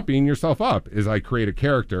 stop beating yourself up, is I create a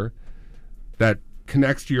character that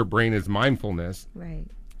connects to your brain as mindfulness. Right.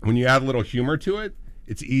 When you add a little humor to it,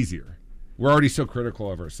 it's easier. We're already so critical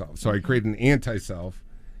of ourselves. So I create an anti-self.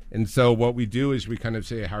 And so what we do is we kind of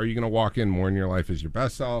say, how are you going to walk in more in your life as your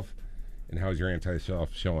best self? And how's your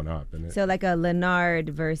anti-self showing up? And so like a Leonard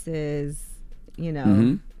versus,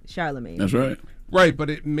 Charlamagne. That's right. Right, but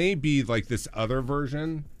it may be like this other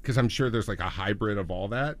version, because I'm sure there's like a hybrid of all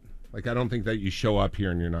that. Like, I don't think that you show up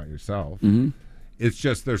here and you're not yourself. It's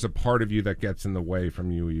just there's a part of you that gets in the way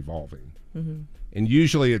from you evolving. And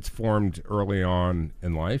usually it's formed early on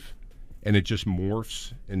in life, and it just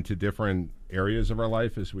morphs into different areas of our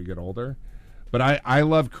life as we get older. But I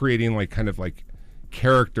love creating like kind of like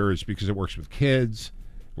characters because it works with kids,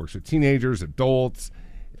 works with teenagers, adults.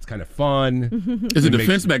 It's kind of fun. It's a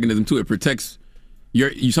defense mechanism too. It protects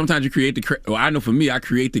you. Sometimes you create I know for me, I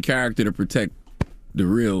create the character to protect the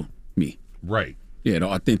real me. Right. Yeah, the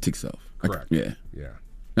authentic self. Correct. Yeah. Yeah.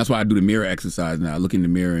 That's why I do the mirror exercise now. I look in the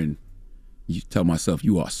mirror and you tell myself,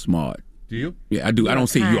 you are smart. Do you? Yeah, I do. I don't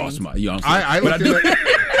say you are smart. I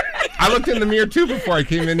looked in the mirror too before I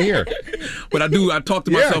came in here. But I do. I talk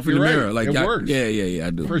to myself in the mirror. Right. Like it works. Yeah, I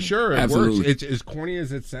do. For sure, it Absolutely. works. It's as corny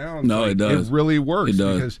as it sounds. No, like, it does. It really works. It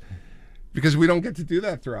does. Because we don't get to do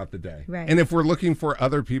that throughout the day. Right. And if we're looking for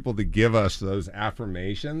other people to give us those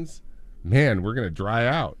affirmations, man, we're going to dry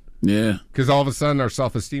out. Yeah. Because all of a sudden our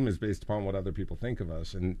self-esteem is based upon what other people think of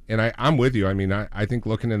us. And I'm with you. I mean, I think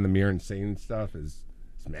looking in the mirror and saying stuff is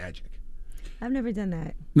magic. I've never done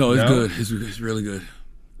that. No, it's good. It's really good.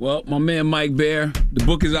 Well, my man Mike Baer, the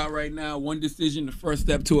book is out right now. One Decision, the First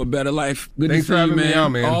Step to a Better Life. Good Thanks to for see you, having me out,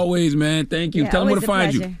 man. Always, man. Thank you. Yeah, Tell them where to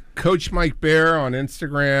always a find pleasure. you. Coach Mike Baer on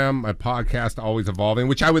Instagram, my podcast, Always Evolving,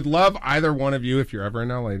 which I would love either one of you, if you're ever in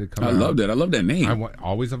LA, to come out. I love that. I love that name.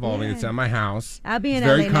 Always Evolving. Yeah. It's at my house. I'll be in It's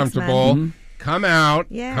very LA next comfortable. month. Come out.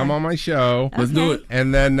 Yeah. Come on my show. Let's do it.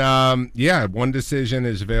 And then, One Decision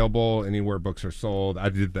is available anywhere books are sold. I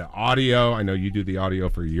did the audio. I know you do the audio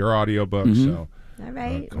for your audiobook, so All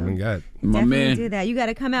right. come and get. My Definitely man. do that. You got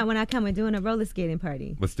to come out when I come. We're doing a roller skating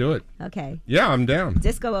party. Let's do it. Okay. Yeah, I'm down.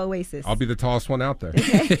 Disco Oasis. I'll be the tallest one out there.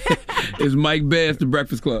 It's Mike Baer. It's The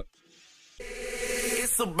Breakfast Club.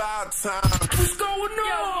 It's about time. What's going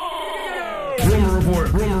on?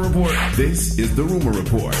 Rumor Report. This is the Rumor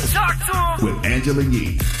Report Talk to him. with Angela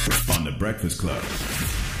Yee on the Breakfast Club.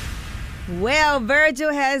 Well,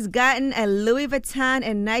 Virgil has gotten a Louis Vuitton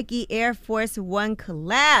and Nike Air Force One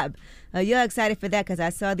collab. You're excited for that because I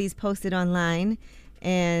saw these posted online,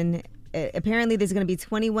 and apparently there's going to be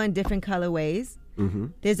 21 different colorways.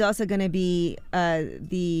 There's also going to be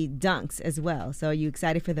the dunks as well. So are you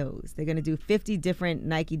excited for those? They're going to do 50 different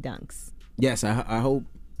Nike dunks. Yes, I hope.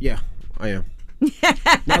 Yeah, I am.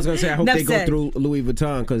 I was going to say, I hope they go through Louis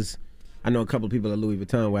Vuitton because I know a couple of people at Louis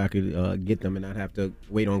Vuitton where I could get them and not have to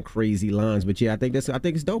wait on crazy lines. But yeah, I think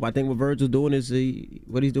it's dope. I think what Virgil's doing is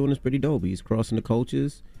pretty dope. He's crossing the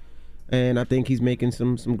cultures, and I think he's making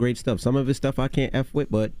some great stuff. Some of his stuff I can't F with,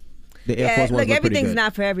 but the Air Force Ones look, look everything's pretty good.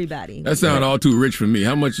 not for everybody. That sounds all too rich for me.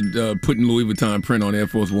 How much putting Louis Vuitton print on Air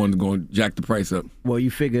Force One is going to jack the price up? Well, you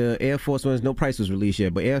figure Air Force Ones, no price was released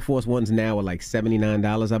yet, but Air Force Ones now are like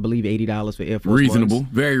 $79, I believe, $80 for Air Force Reasonable, Ones.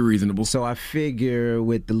 very reasonable. So I figure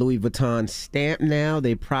with the Louis Vuitton stamp now,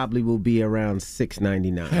 they probably will be around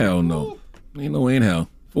 $6.99. Hell no. Ain't no way in hell.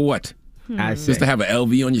 For what? Just to have an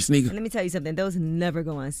LV on your sneaker. And let me tell you something. Those never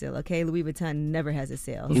go on sale, okay? Louis Vuitton never has a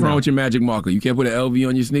sale. What's wrong with your magic marker? You can't put an LV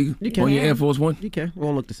on your sneaker? You can. On your Air Force One? You can. It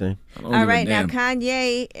won't look the same. All right, now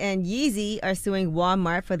Kanye and Yeezy are suing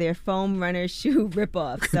Walmart for their foam runner shoe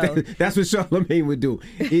ripoff. So that's what Charlamagne would do.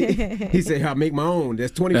 He said, "I'll make my own."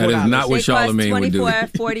 That's $24. That is not what Charlamagne would do.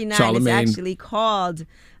 $24.49 is actually called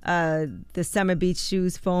the Summer Beach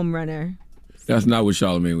Shoes foam runner. That's not what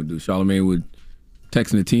Charlamagne would do. Charlamagne would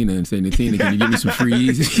text Natina and say, Natina, can you give me some free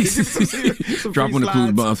Yeezys? Drop on the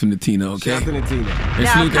clues bombs from Natina, okay? Shout to Natina. And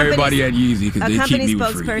salute everybody at Yeezy because they keep me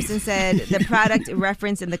with free. A company spokesperson said the product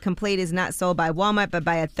referenced in the complaint is not sold by Walmart but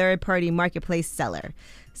by a third-party marketplace seller.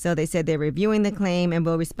 So they said they're reviewing the claim and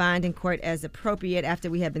will respond in court as appropriate after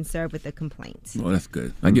we have been served with the complaint. Oh, that's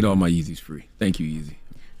good. I get all my Yeezys free. Thank you, Yeezy.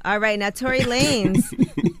 All right, now Tory Lanez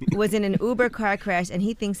was in an Uber car crash, and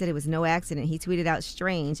he thinks that it was no accident. He tweeted out,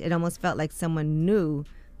 "Strange. It almost felt like someone knew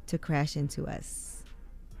to crash into us."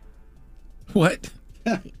 What?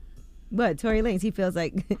 What? Tory Lanez, he feels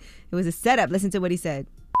like it was a setup. Listen to what he said.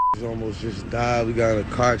 Almost just died. We got in a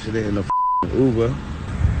car accident in a Uber.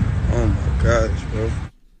 Oh, my gosh, bro.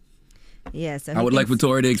 Yeah, so I would like for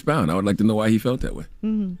Tory to expound. I would like to know why he felt that way.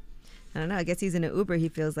 Mm-hmm. I don't know. I guess he's in an Uber. He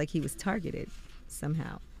feels like he was targeted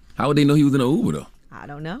somehow. How would they know he was in an Uber, though? I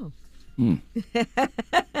don't know.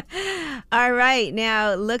 All right.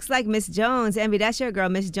 Now, looks like Miss Jones, Envy, that's your girl.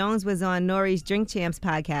 Miss Jones was on Nori's Drink Champs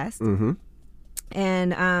podcast. Mm-hmm.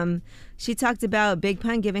 And she talked about Big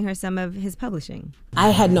Pun giving her some of his publishing. I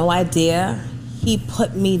had no idea he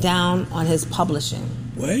put me down on his publishing.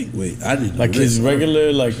 Wait, I didn't know his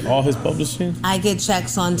regular, like all his publishing? I get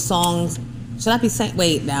checks on songs. Should I be saying,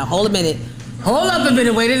 wait now, hold a minute. Hold up a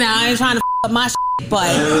minute, wait now. I ain't trying to up my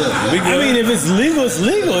but I mean, if it's legal, it's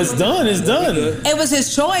legal. It's done. It's done. It was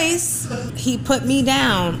his choice. He put me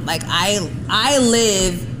down. Like I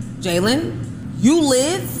live, Jalen, you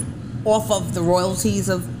live off of the royalties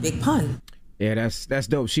of Big Pun. Yeah, that's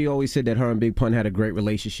dope. She always said that her and Big Pun had a great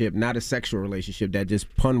relationship, not a sexual relationship, that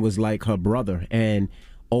just Pun was like her brother and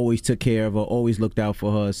always took care of her, always looked out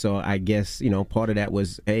for her. So I guess, part of that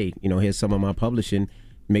was, hey, here's some of my publishing.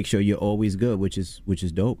 Make sure you're always good, which is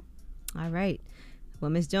dope. All right. Well,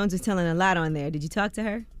 Miss Jones was telling a lot on there. Did you talk to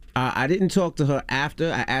her? I didn't talk to her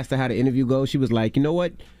after. I asked her how the interview goes. She was like, you know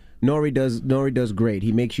what? Nori does great.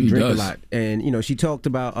 He makes you drink a lot. And, she talked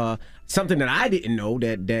about something that I didn't know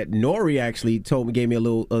that Nori actually gave me a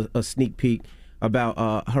little a sneak peek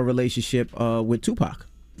about her relationship with Tupac.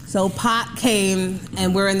 So Pac came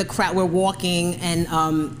and we're in the crowd, we're walking, and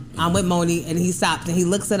I'm with Moni, and he stopped and he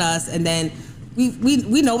looks at us, and then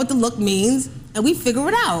we know what the look means, and we figure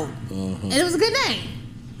it out. And it was a good name.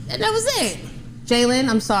 And that was it. Jalen,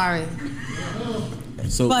 I'm sorry.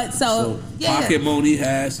 So yeah. Pac and Moni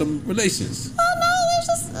had some relations. Oh no, it's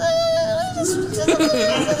just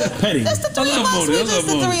petty. Just the three of us. Just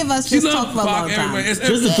the three of us just talked for a long time. Just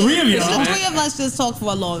the three of y'all. Just the three of us just talked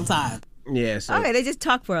for a long time. Yeah. So, okay, they just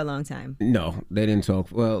talked for a long time. No, they didn't talk.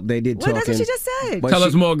 Well, they did talk. Well, that's what she just said. Tell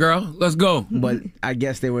us more, girl. Let's go. But I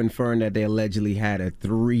guess they were inferring that they allegedly had a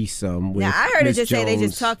threesome with Yeah, I heard Ms. her just Jones, say they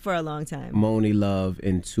just talked for a long time. Moni Love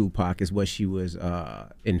and Tupac is what she was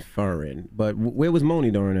inferring. But where was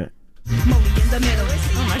Moni during that? Oh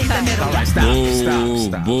my God. All right,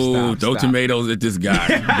 stop. Throw tomatoes at this guy.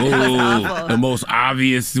 Boo. The most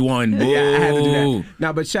obvious one. Boo. Yeah, I had to do that.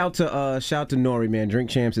 Now, but shout to Nori, man. Drink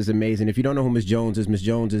Champs is amazing. If you don't know who Miss Jones is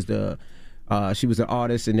she was an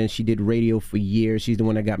artist, and then she did radio for years. She's the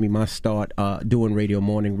one that got me my start doing radio,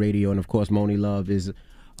 morning radio, and of course, Moni Love is.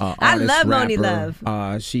 Artist, I love rapper. Moni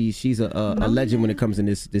Love. She's a legend when it comes in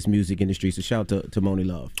this music industry. So shout to Moni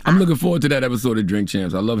Love. I'm looking forward to that episode of Drink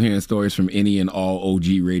Champs. I love hearing stories from any and all OG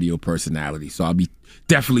radio personalities. So I'll be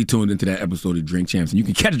definitely tuned into that episode of Drink Champs. And you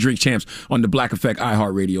can catch Drink Champs on the Black Effect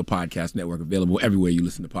iHeartRadio podcast network, available everywhere you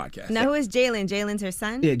listen to podcasts. Now, who is Jalen? Jalen's her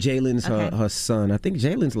son? Yeah, Jalen's her son. I think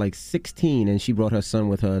Jalen's like 16, and she brought her son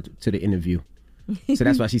with her to the interview. So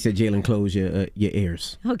that's why she said, Jalen, close your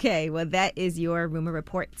ears. Okay, well, that is your rumor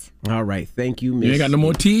report. All right, thank you, Miss. You ain't got no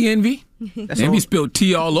more tea, Envy? Envy spilled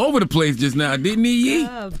tea all over the place just now, didn't he?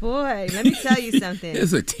 Oh, boy. Let me tell you something.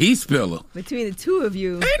 It's a tea spiller. Between the two of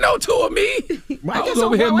you. Ain't no two of me. I was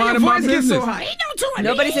over here minding my business. Ain't no two of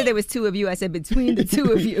Nobody said there was two of you. I said between the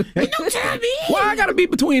two of you. Ain't no two of me. Why I got to be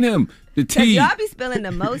between him? The tea. Y'all be spilling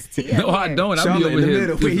the most tea. No, I don't. I be over in the here.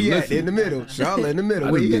 middle. Where he at? In the middle. Charlotte in the middle.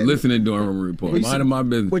 I Where just he be at? listening during rumor report. Minding my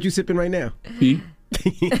business. What you sipping right now? Tea.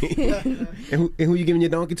 and who you giving your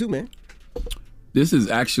donkey to, man? This is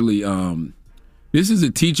actually this is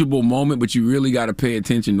a teachable moment, but you really got to pay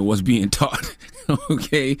attention to what's being taught.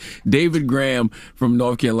 Okay, David Graham from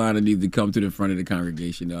North Carolina needs to come to the front of the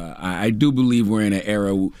congregation. I do believe we're in an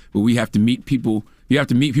era where we have to meet people. You have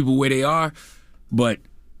to meet people where they are, but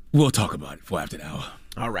we'll talk about it for after the hour.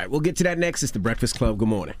 All right, we'll get to that next. It's The Breakfast Club. Good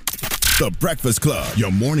morning. The Breakfast Club.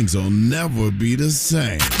 Your mornings will never be the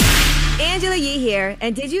same. Angela Yee here.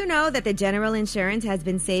 And did you know that the General Insurance has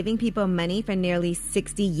been saving people money for nearly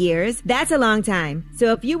 60 years? That's a long time.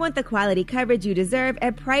 So if you want the quality coverage you deserve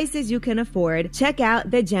at prices you can afford, check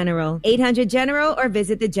out The General. 800-GENERAL or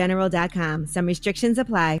visit thegeneral.com. Some restrictions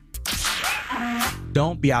apply.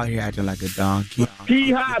 Don't be out here acting like a donkey.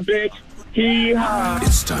 Hee-haw, bitch. Hee-haw.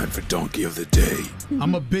 It's time for Donkey of the Day.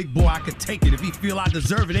 I'm a big boy. I can take it. If he feel I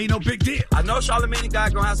deserve it, ain't no big deal. I know Charlamagne the guy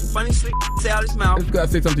gonna have some funny shit say out his mouth. If you gotta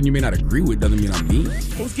say something you may not agree with, doesn't mean I'm mean.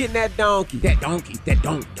 Who's getting that donkey? That donkey. That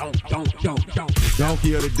don't.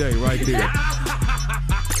 Donkey of the Day right there.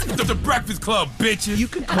 The Breakfast Club, bitches. You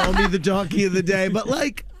can call me the donkey of the day, but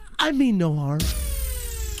I mean no harm.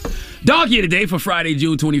 Donkey of the Day for Friday,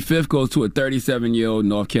 June 25th goes to a 37-year-old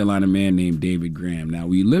North Carolina man named David Graham. Now,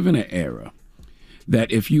 we live in an era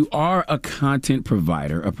that if you are a content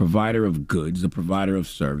provider, a provider of goods, a provider of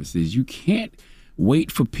services, you can't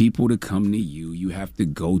wait for people to come to you. You have to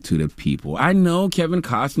go to the people. I know Kevin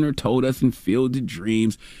Costner told us in Field of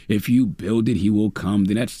Dreams, if you build it, he will come.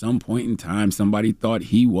 Then at some point in time, somebody thought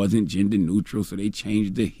he wasn't gender neutral, so they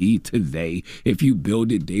changed the he to they. If you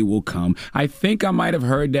build it, they will come. I think I might have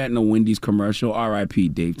heard that in a Wendy's commercial. R.I.P.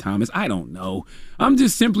 Dave Thomas. I don't know. I'm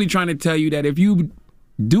just simply trying to tell you that if you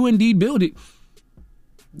do indeed build it,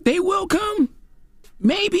 they will come.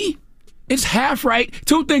 Maybe. It's half right.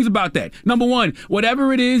 Two things about that. Number one,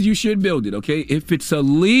 whatever it is, you should build it, okay? If it's a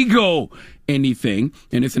legal anything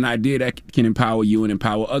and it's an idea that can empower you and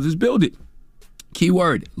empower others, build it.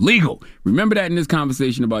 Keyword, legal. Remember that in this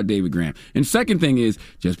conversation about David Graham. And second thing is,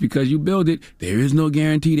 just because you build it, there is no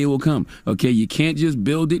guarantee they will come. Okay, you can't just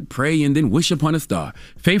build it, pray, and then wish upon a star.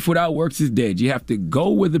 Faith without works is dead. You have to go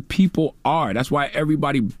where the people are. That's why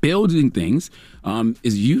everybody building things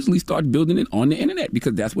is usually start building it on the internet,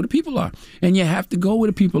 because that's where the people are. And you have to go where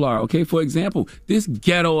the people are, okay? For example, this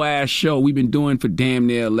ghetto-ass show we've been doing for damn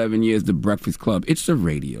near 11 years, The Breakfast Club, it's a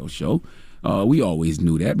radio show. We always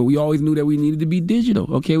knew that, but we always knew that we needed to be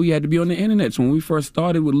digital. Okay, we had to be on the internet. So when we first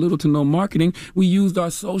started with little to no marketing, we used our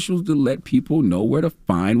socials to let people know where to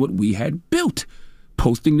find what we had built.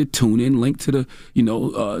 Posting the tune-in link to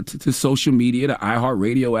the, to social media, the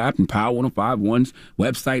iHeartRadio app and Power 105.1's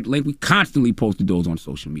website link. We constantly posted those on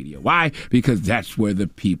social media. Why? Because that's where the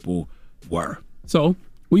people were. So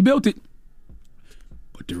we built it.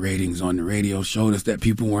 But the ratings on the radio showed us that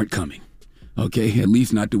people weren't coming. Okay, at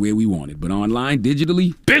least not the way we wanted. But online,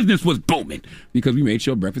 digitally, business was booming because we made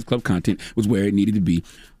sure Breakfast Club content was where it needed to be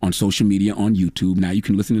on social media, on YouTube. Now you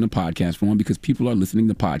can listen in a podcast form because people are listening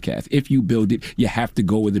to podcasts. If you build it, you have to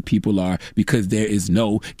go where the people are because there is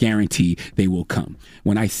no guarantee they will come.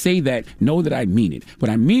 When I say that, know that I mean it. But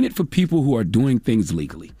I mean it for people who are doing things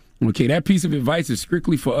legally. Okay, that piece of advice is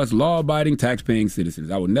strictly for us law-abiding, tax-paying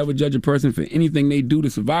citizens. I would never judge a person for anything they do to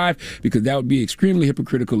survive because that would be extremely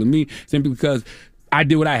hypocritical of me simply because I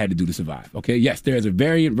did what I had to do to survive. Okay, yes, there is a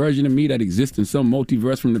variant version of me that exists in some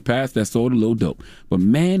multiverse from the past that sold a little dope. But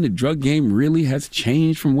man, the drug game really has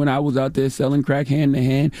changed from when I was out there selling crack hand to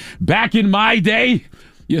hand. Back in my day,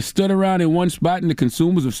 you stood around in one spot and the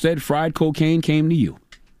consumers of said fried cocaine came to you.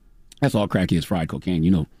 That's all crack is, fried cocaine,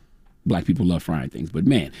 you know. Black people love frying things. But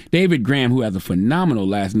man, David Graham, who has a phenomenal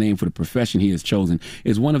last name for the profession he has chosen,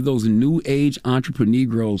 is one of those new age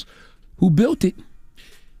entrepreneurs who built it.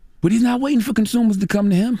 But he's not waiting for consumers to come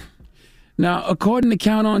to him. Now, according to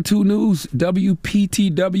Count On 2 News,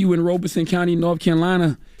 WPTW in Robeson County, North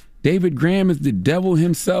Carolina, David Graham is the devil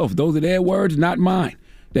himself. Those are their words, not mine.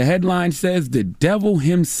 The headline says, the devil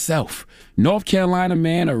himself. North Carolina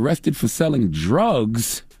man arrested for selling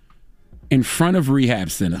drugs in front of rehab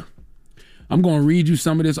center. I'm going to read you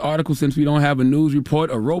some of this article since we don't have a news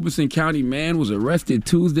report. A Robeson County man was arrested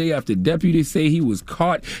Tuesday after deputies say he was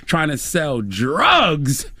caught trying to sell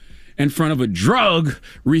drugs in front of a drug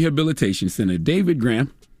rehabilitation center. David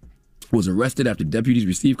Graham was arrested after deputies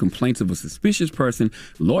received complaints of a suspicious person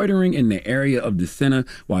loitering in the area of the center.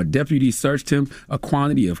 While deputies searched him, a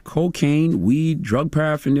quantity of cocaine, weed, drug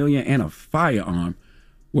paraphernalia, and a firearm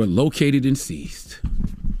were located and seized.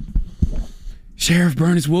 Sheriff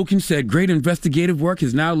Bernice Wilkins said great investigative work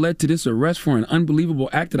has now led to this arrest for an unbelievable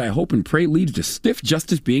act that I hope and pray leads to stiff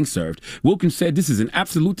justice being served. Wilkins said this is an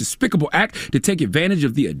absolute despicable act to take advantage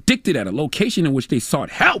of the addicted at a location in which they sought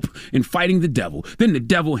help in fighting the devil. Then the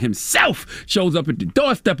devil himself shows up at the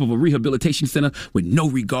doorstep of a rehabilitation center with no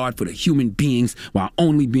regard for the human beings while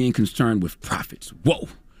only being concerned with profits. Whoa.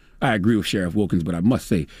 I agree with Sheriff Wilkins, but I must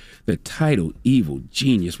say the title Evil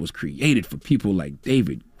Genius was created for people like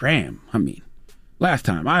David Graham. I mean, last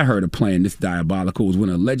time I heard a plan this diabolical was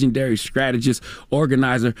when a legendary strategist,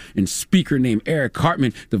 organizer, and speaker named Eric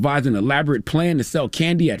Cartman devised an elaborate plan to sell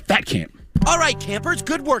candy at Fat Camp. All right, campers,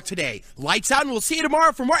 good work today. Lights out, and we'll see you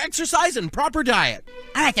tomorrow for more exercise and proper diet.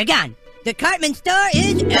 All right, they're gone. The Cartman store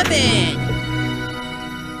is open.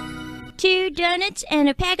 2 donuts and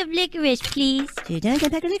a pack of licorice, please. 2 donuts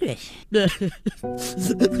and a pack of licorice.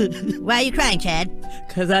 Why are you crying, Chad?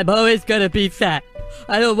 Because I'm always gonna be fat.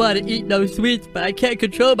 I don't want to eat no sweets, but I can't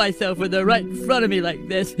control myself when they're right in front of me like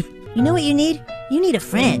this. You know what you need? You need a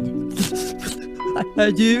friend.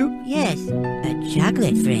 I do? Yes, a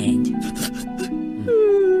chocolate friend.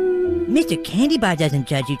 Mr. Candy Bar doesn't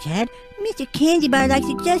judge you, Chad. Mr. Candy Bar likes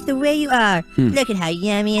you just the way you are. Look at how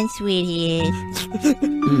yummy and sweet he is.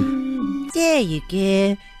 There you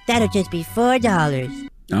go. That'll just be $4.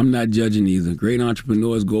 I'm not judging either. Great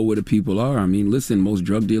entrepreneurs go where the people are. I mean, listen, most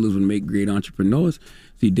drug dealers would make great entrepreneurs.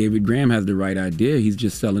 See, David Graham has the right idea. He's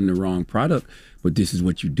just selling the wrong product. But this is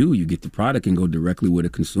what you do. You get the product and go directly where the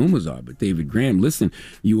consumers are. But David Graham, listen,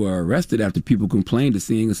 you were arrested after people complained of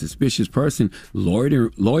seeing a suspicious person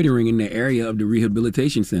loitering in the area of the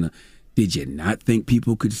rehabilitation center. Did you not think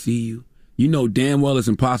people could see you? You know damn well it's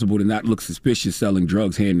impossible to not look suspicious selling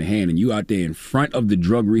drugs hand to hand, and you out there in front of the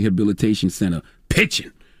drug rehabilitation center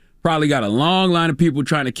pitching. Probably got a long line of people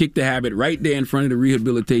trying to kick the habit right there in front of the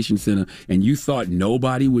rehabilitation center, and you thought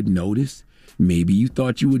nobody would notice? Maybe you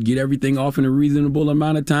thought you would get everything off in a reasonable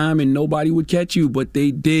amount of time and nobody would catch you, but they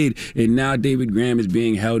did. And now David Graham is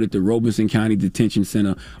being held at the Robeson County Detention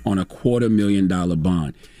Center on a $250,000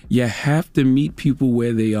 bond. You have to meet people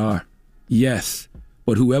where they are. Yes.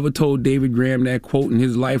 But whoever told David Graham that quote in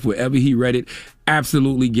his life, wherever he read it,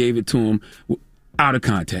 absolutely gave it to him out of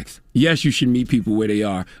context. Yes, you should meet people where they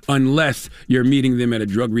are, unless you're meeting them at a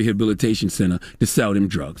drug rehabilitation center to sell them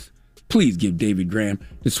drugs. Please give David Graham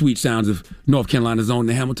the sweet sounds of North Carolina's own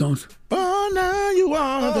the Hamiltons. Oh, now you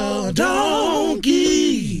are the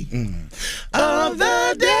donkey of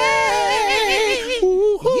the day.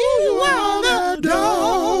 You are the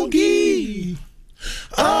donkey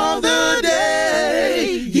of the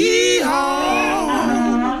day. Yee-haw.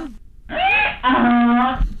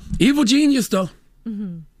 Evil genius, though.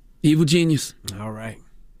 Mm-hmm. Evil genius. All right.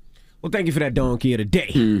 Well, thank you for that donkey of the day.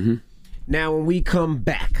 Mm-hmm. Now, when we come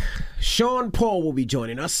back, Sean Paul will be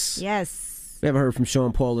joining us. Yes. We haven't heard from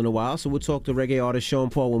Sean Paul in a while, so we'll talk to reggae artist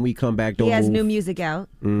Sean Paul when we come back. Don't he has move. new music out.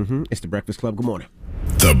 Mm-hmm. It's The Breakfast Club. Good morning.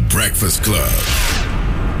 The Breakfast Club.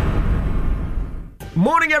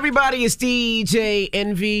 Morning, everybody. It's DJ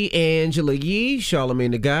Envy, Angela Yee,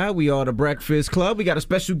 Charlamagne the Guy. We are The Breakfast Club. We got a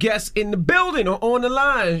special guest in the building or on the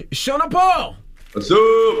line, Sean Paul. What's up?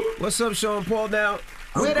 What's up, Sean Paul? Now,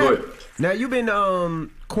 I'm good. Now, you've been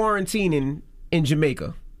quarantining in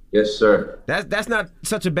Jamaica. Yes, sir. That's not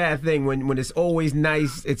such a bad thing when it's always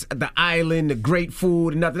nice. It's the island, the great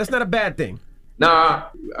food, and nothing. That's not a bad thing. Nah,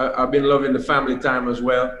 I've been loving the family time as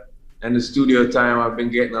well, and the studio time. I've been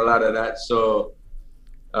getting a lot of that, so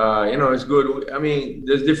it's good. I mean,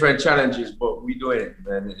 there's different challenges, but we doing it,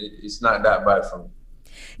 man. It's not that bad for me.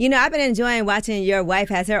 You know, I've been enjoying watching your wife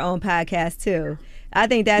has her own podcast too. I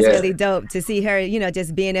think that's really dope to see her,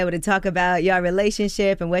 just being able to talk about your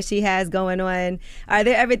relationship and what she has going on. Are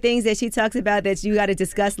there ever things that she talks about that you got to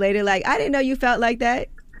discuss later? Like, I didn't know you felt like that.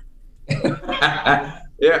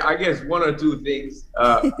 Yeah, I guess one or two things.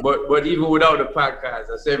 But even without the podcast,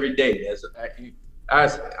 that's every day.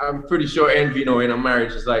 I'm pretty sure Envy, in a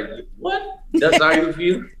marriage is like, what? That's how you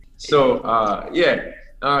feel? So,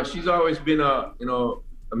 she's always been a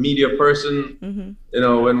media person. Mm-hmm.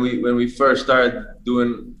 When we first started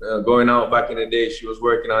going out back in the day, she was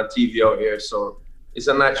working on TV out here. So it's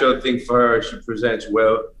a natural thing for her. She presents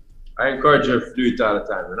well. I encourage her to do it all the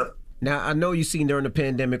time, Now, I know you've seen during the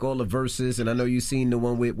pandemic all the verses, and I know you've seen the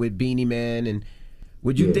one with Beanie Man. And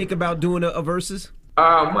would you think about doing a verses?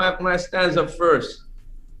 My stands up first.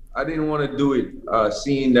 I didn't want to do it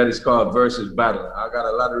seeing that it's called Versus Battle. I got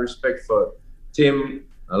a lot of respect for Tim,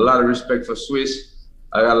 a lot of respect for Swiss.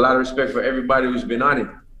 I got a lot of respect for everybody who's been on it.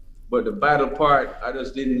 But the battle part, I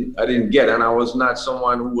didn't get. And I was not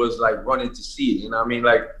someone who was like running to see it.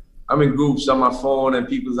 I I'm in groups on my phone and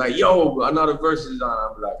people's like, yo, another verse is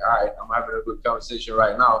on. I'm like, all right, I'm having a good conversation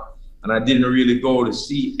right now. And I didn't really go to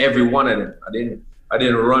see every one of them. I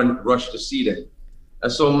didn't rush to see them.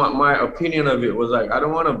 And so my opinion of it was like, I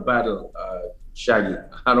don't want to battle Shaggy.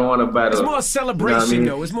 I don't want to battle. It's more a celebration, you know what I mean?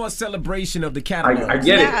 though. It's more a celebration of the catalog. I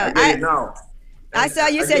get it. I get it now. I saw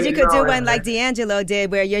you said you could do one like D'Angelo did,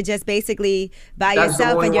 where you're just basically by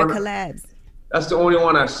yourself and your collabs. That's the only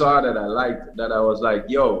one I saw that I liked, that I was like,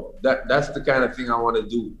 yo, that's the kind of thing I want to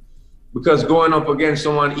do. Because going up against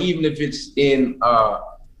someone, even if it's in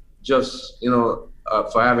just, you know,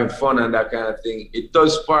 for having fun and that kind of thing, it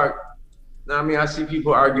does spark. I mean, I see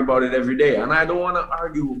people argue about it every day, and I don't want to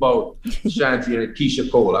argue about Shanti and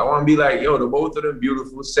Keisha Cole. I want to be like, yo, the both of them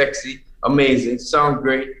beautiful, sexy, amazing, sound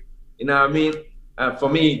great. You know what I mean? For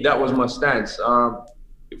me, that was my stance.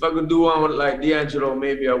 If I could do one with like D'Angelo,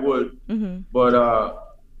 maybe I would. Mm-hmm. But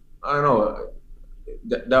I don't know.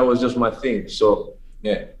 That was just my thing. So,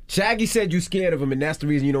 yeah. Shaggy said you scared of him, and that's the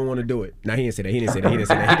reason you don't want to do it. No, he didn't say that.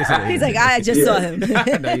 He's like, I just saw him.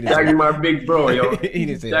 Shaggy, my big bro, yo.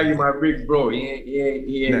 Shaggy, my big bro. He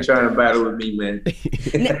ain't trying to battle with me, man.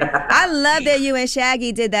 I love that you and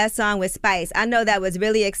Shaggy did that song with Spice. I know that was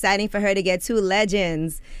really exciting for her to get two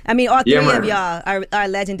legends. I mean, all three of y'all are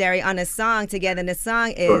legendary on a song together, and the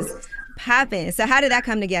song is popping. So how did that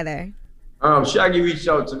come together? Shaggy reached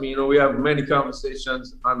out to me. You know, we have many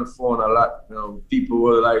conversations on the phone a lot. You know, people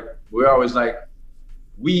were like, we're always like,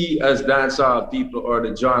 we as dancehall people or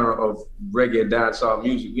the genre of reggae dancehall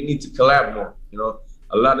music, we need to collab more. You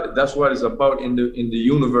know, that's what it's about in the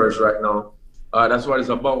universe right now. That's what it's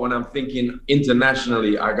about when I'm thinking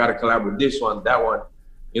internationally. I got to collab with this one, that one.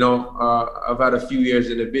 You know, I've had a few years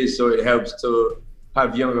in the biz, so it helps to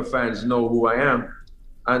have younger fans know who I am.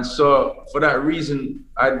 And so for that reason,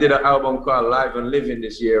 I did an album called Live and Living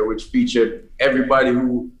this year, which featured everybody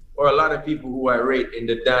or a lot of people who I rate in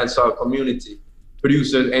the dancehall community,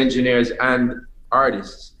 producers, engineers, and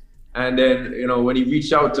artists. And then, you know, when he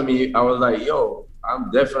reached out to me, I was like, yo,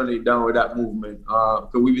 I'm definitely down with that movement.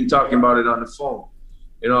 Because we've been talking about it on the phone.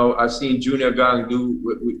 You know, I've seen Junior Gang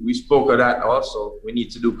we spoke of that also. We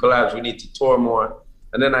need to do collabs, we need to tour more.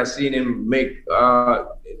 And then I seen him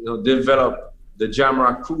develop the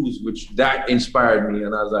Jamrock Cruise, which that inspired me.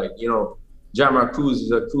 And I was like, you know, Jamrock Cruise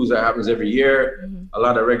is a cruise that happens every year. Mm-hmm. A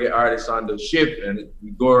lot of reggae artists on the ship, and we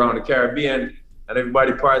go around the Caribbean and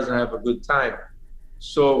everybody parties and have a good time.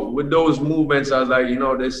 So with those movements, I was like, you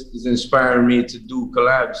know, this is inspiring me to do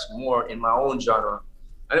collabs more in my own genre.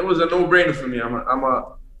 And it was a no-brainer for me.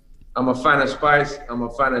 I'm a fan of Spice. I'm a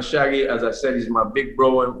fan of Shaggy. As I said, he's my big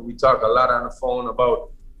bro, and we talk a lot on the phone about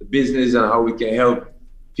the business and how we can help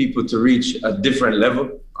people to reach a different level.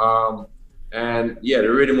 And yeah, the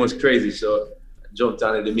rhythm was crazy, so I jumped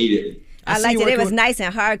on it immediately. I liked it. It was nice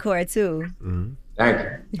and hardcore too. Mm-hmm. Thank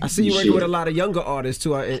you. I see you working with a lot of younger artists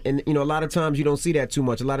too, and you know, a lot of times you don't see that too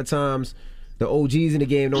much. A lot of times the OGs in the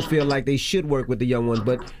game don't feel like they should work with the young ones,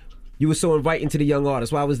 but you were so inviting to the young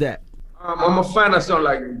artists. Why was that? I'm a fan of something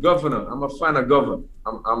like Governor. I'm a fan of Governor.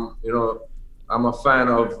 I'm a fan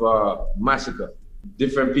of Massacre.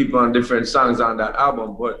 Different people on different songs on that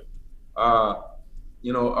album, but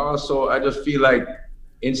you know, also I just feel like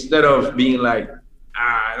instead of being like,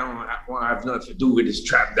 I don't want to have nothing to do with this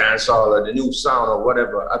trap dancehall or the new sound or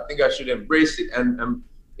whatever, I think I should embrace it and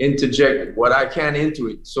interject what I can into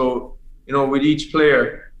it. So, you know, with each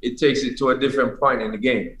player, it takes it to a different point in the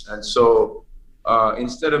game. And so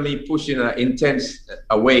instead of me pushing an intense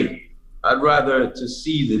away, I'd rather to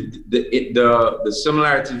see the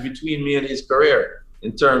similarities between me and his career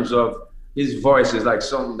in terms of his voice is like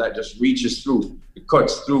something that just reaches through, it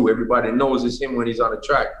cuts through. Everybody knows it's him when he's on the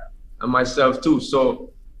track, and myself too.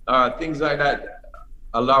 So things like that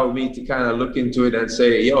allow me to kind of look into it and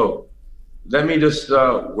say, yo, let me just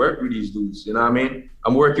work with these dudes. You know what I mean?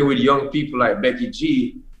 I'm working with young people like Becky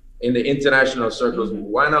G in the international circles.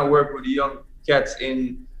 Why not work with the young cats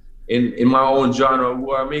in my own genre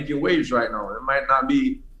who are making waves right now? It might not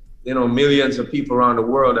be, you know, millions of people around the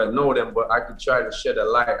world that know them, but I could try to shed a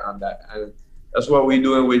light on that. And that's what we're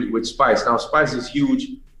doing with Spice. Now, Spice is huge.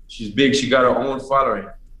 She's big. She got her own following.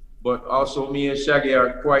 But also me and Shaggy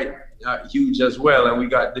are quite huge as well. And we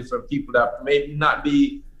got different people that may not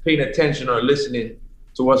be paying attention or listening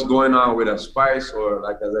to what's going on with a Spice or,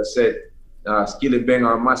 like, as I said, Skillet Bang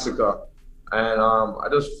or Massacre. And I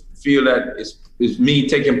just feel that it's me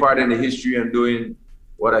taking part in the history and doing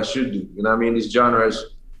what I should do. You know what I mean? This genre has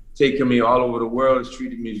taken me all over the world. It's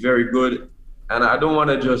treated me very good. And I don't want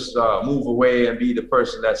to just move away and be the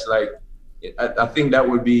person that's like, I think that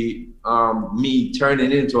would be me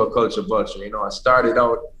turning into a culture vulture. You know, I started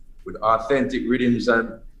out with authentic rhythms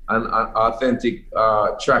and and authentic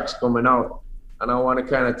tracks coming out. And I want to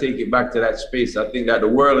kind of take it back to that space. I think that the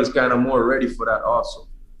world is kind of more ready for that also.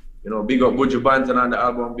 You know, big up Buju Banton on the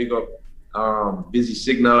album, big up Busy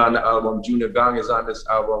Signal on the album, Junior Gong is on this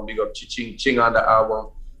album, big up Chi Ching on the album.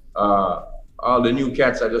 All the new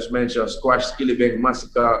cats I just mentioned, Squash, Skillibeng,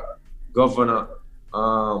 Massacre, Governor,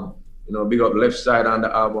 you know, big up Left Side on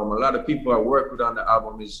the album. A lot of people I work with on the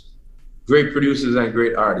album is great producers and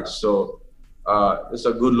great artists. So it's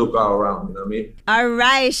a good look all around, you know what I mean? All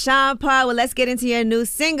right, Sean Paul, well, let's get into your new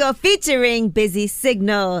single featuring Busy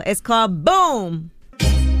Signal. It's called Boom.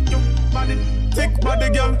 Morning,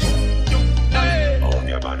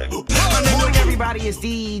 everybody. It's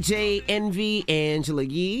DJ Envy, Angela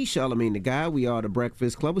Yee, Charlamagne the Guy. We are the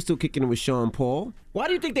Breakfast Club. We're still kicking it with Sean Paul. Why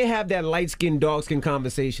do you think they have that light-skinned, dark-skinned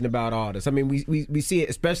conversation about artists? I mean, we see it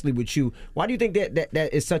especially with you. Why do you think that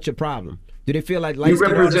is such a problem? Do they feel like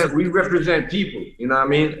light-skinned artists? We represent people, you know what I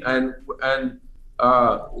mean? And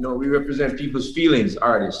you know, we represent people's feelings,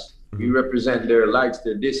 artists. We represent their likes,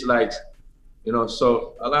 their dislikes, you know.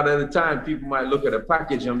 So a lot of the time, people might look at a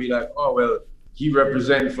package and be like, oh, well, he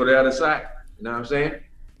represents for the other side, you know what I'm saying?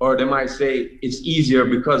 Or they might say it's easier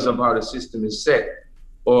because of how the system is set,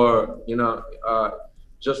 or, you know,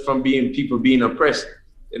 just from people being oppressed.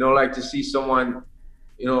 They don't like to see someone,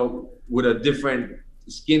 you know, with a different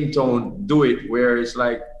skin tone do it, where it's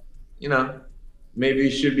like, you know, maybe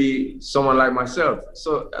it should be someone like myself.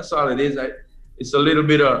 So that's all it is. It's a little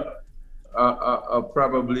bit of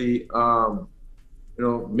probably, you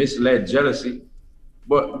know, misled jealousy.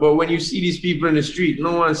 But when you see these people in the street,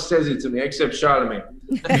 no one says it to me except Charlamagne.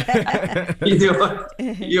 You know,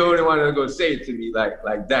 you only want to go say it to me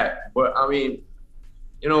like that. But I mean,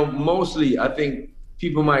 you know, mostly I think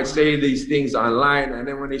people might say these things online, and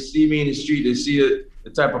then when they see me in the street, they see the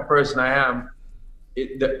type of person I am,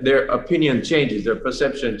 their opinion changes, their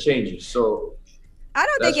perception changes. So I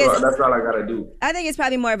don't think that's all I gotta do. I think it's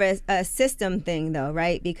probably more of a system thing, though,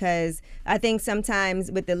 right? Because I think sometimes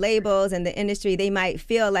with the labels and the industry, they might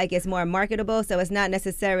feel like it's more marketable. So it's not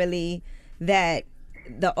necessarily that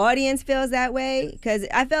the audience feels that way. Because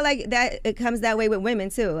I feel like that it comes that way with women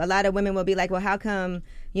too. A lot of women will be like, well, how come,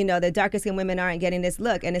 you know, the darker skinned women aren't getting this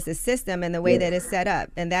look? And it's a system and the way that it's set up.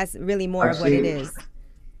 And that's really more of what it is.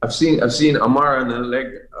 I've seen Amara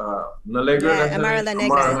Nalegra, Amara La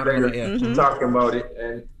Negra, talking about it,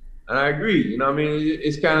 and I agree. You know what I mean?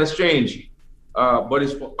 It's kind of strange, but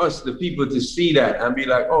it's for us, the people, to see that and be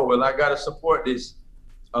like, oh, well, I gotta support this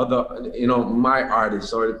other, you know, my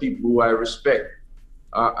artists or the people who I respect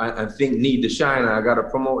and think need to shine. And I gotta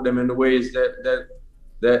promote them in the ways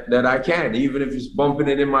that I can, even if it's bumping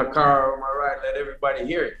it in my car or my ride. Let everybody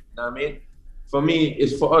hear it. You know what I mean? For me,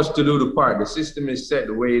 it's for us to do the part. The system is set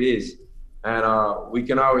the way it is, and we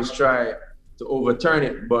can always try to overturn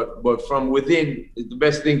it. But from within, the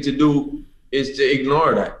best thing to do is to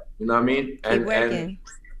ignore that. You know what I mean? Keep working. And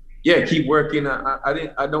yeah, keep working.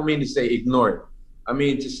 I don't mean to say ignore it. I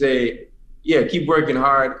mean to say, yeah, keep working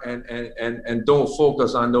hard and don't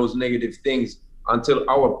focus on those negative things until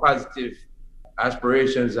our positive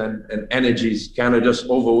aspirations and energies kind of just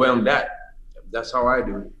overwhelm that. That's how I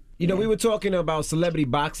do it. You know, we were talking about celebrity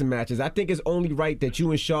boxing matches. I think it's only right that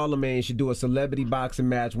you and Charlamagne should do a celebrity boxing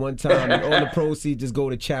match one time, and all the proceeds just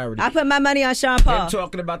go to charity. I put my money on Sean Paul. I'm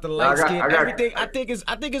talking about the light skin, everything. I think it's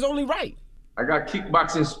only right. I got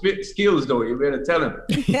kickboxing skills, though. You better tell him.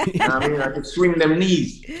 You know what I mean? I can swing them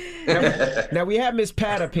knees. Now we have Miss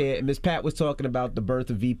Pat up here, and Miss Pat was talking about the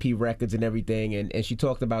birth of VP Records and everything, and she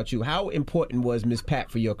talked about you. How important was Miss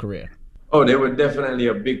Pat for your career? Oh, they were definitely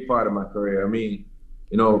a big part of my career. I mean,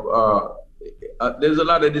 you know, there's a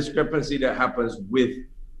lot of discrepancy that happens with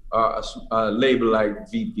a label like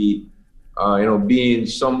VP. You know, being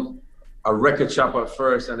a record shop at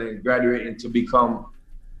first, and then graduating to become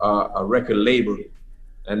a record label,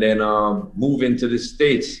 and then move into the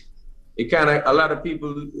States. A lot of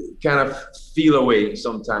people kind of feel away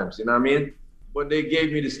sometimes, you know what I mean? But they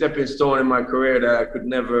gave me the stepping stone in my career that I could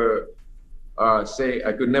never I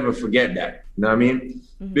could never forget that, you know what I mean?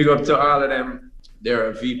 Mm-hmm. Big up to all of them.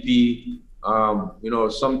 They're a VP. You know,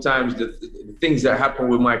 sometimes the things that happened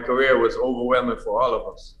with my career was overwhelming for all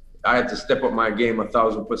of us. I had to step up my game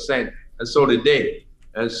 1,000%, and so did they.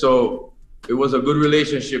 And so it was a good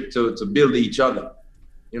relationship to build each other.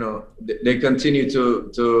 You know, they continue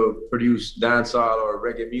to produce dancehall or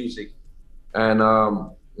reggae music, and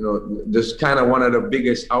you know, this kind of one of the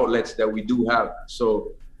biggest outlets that we do have.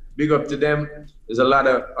 So big up to them. There's a lot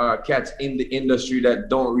of cats in the industry that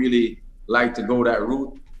don't really like to go that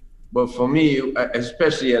route, but for me,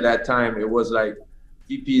 especially at that time, it was like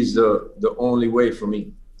VP is the only way for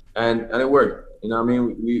me, and it worked. You know what I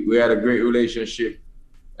mean? We had a great relationship,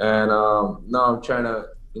 and now I'm trying to,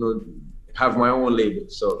 have my own label.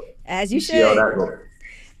 So as you should. See how that goes.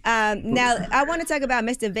 Now, I want to talk about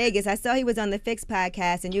Mr. Vegas. I saw he was on the Fix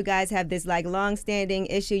podcast, and you guys have this like long-standing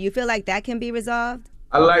issue. You feel like that can be resolved?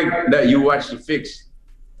 I like that you watch the Fix.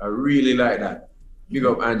 I really like that. Big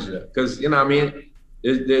up Angela, because you know what I mean.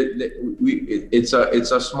 It's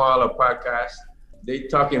a smaller podcast. They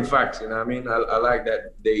talking facts. You know what I mean. I like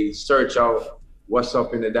that they search out what's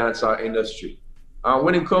up in the dancehall industry.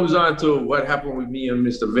 When it comes on to what happened with me and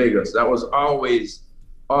Mr. Vegas, that was always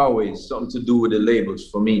something to do with the labels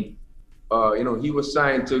for me. He was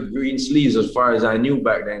signed to Green Sleeves as far as I knew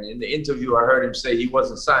back then. In the interview, I heard him say he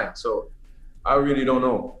wasn't signed, so I really don't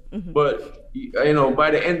know. Mm-hmm. But,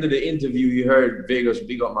 by the end of the interview, you heard Vegas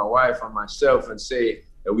big up my wife and myself and say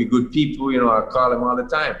that we good people. I call him all the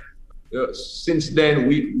time. Since then,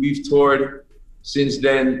 we've toured. Since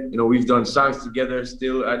then, we've done songs together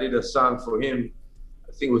still. I did a song for him,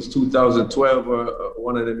 I think it was 2012 or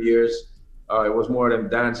one of them years. It was more of them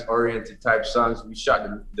dance-oriented type songs. We shot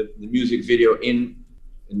the music video in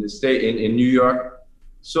the state, in New York.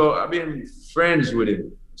 So I've been friends with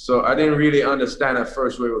him. So I didn't really understand at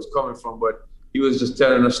first where it was coming from, but he was just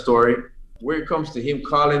telling a story. Where it comes to him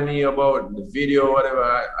calling me about the video or whatever,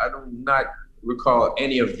 I do not recall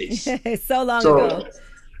any of this. So long ago.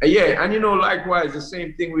 Yeah, and likewise, the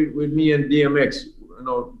same thing with me and DMX.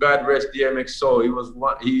 God rest DMX soul.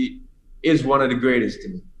 He is one of the greatest to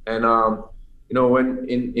me. And when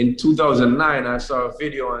in 2009, I saw a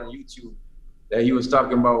video on YouTube that he was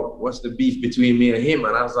talking about what's the beef between me and him,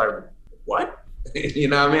 and I was like, what? You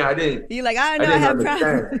know what I mean? I didn't. You're like, I know I have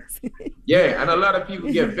problems. Yeah, and a lot of people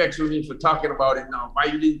get vexed with me for talking about it now. Why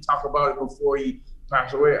you didn't talk about it before he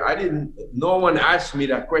passed away? No one asked me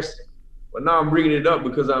that question. But now I'm bringing it up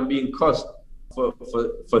because I'm being cussed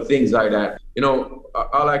for things like that.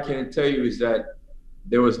 All I can tell you is that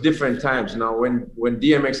there was different times. Now, when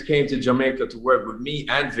DMX came to Jamaica to work with me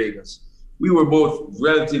and Vegas, we were both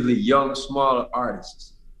relatively young, small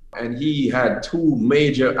artists. And he had 2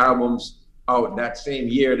 major albums out that same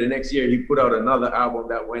year. The next year, he put out another album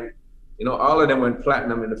that went, all of them went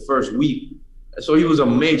platinum in the first week. So he was a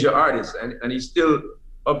major artist. And he still,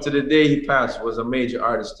 up to the day he passed, was a major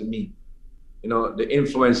artist to me. The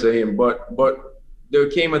influence of him. But there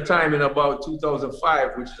came a time in about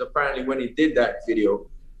 2005, which is apparently when he did that video,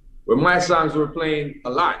 where my songs were playing a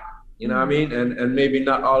lot, you know what I mean? And maybe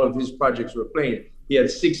not all of his projects were playing. He had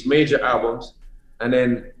 6 major albums. And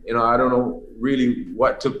then, I don't know really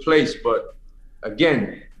what took place, but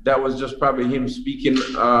again, that was just probably him speaking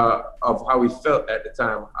of how he felt at the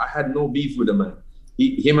time. I had no beef with the man.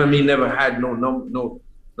 Him and me never had no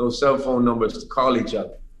cell phone numbers to call each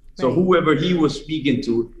other. So whoever he was speaking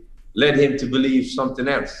to led him to believe something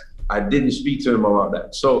else. I didn't speak to him about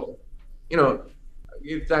that. So, I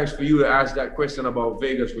give thanks for you to ask that question about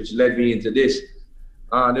Vegas, which led me into this.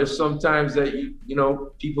 There's sometimes that,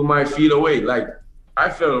 people might feel away. Like I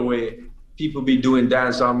felt away. People be doing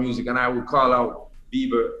dancehall music and I would call out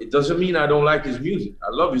Bieber. It doesn't mean I don't like his music. I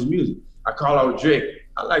love his music. I call out Drake.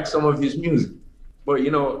 I like some of his music. But,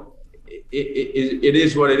 it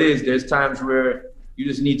is what it is. There's times where you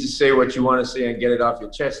just need to say what you want to say and get it off your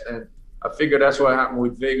chest. And I figure that's what happened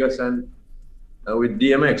with Vegas and with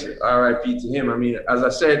DMX. R.I.P. to him. I mean, as I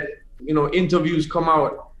said, interviews come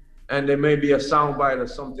out and there may be a soundbite or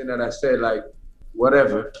something that I said, like,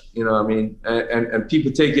 whatever, and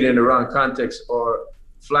people take it in the wrong context or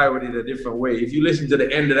fly with it a different way. If you listen to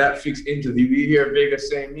the end of that Fix interview, you hear Vegas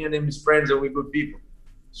saying, me and him is friends and we good people.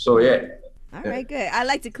 So, yeah. All right, good. I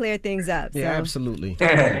like to clear things up. Yeah, so. absolutely.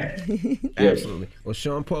 Absolutely. Well,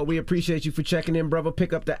 Sean Paul, we appreciate you for checking in, brother.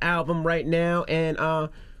 Pick up the album right now, and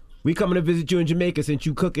we coming to visit you in Jamaica since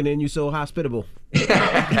you cooking and you so hospitable.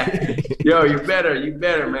 Yo, you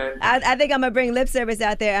better, man. I think I'm gonna bring lip service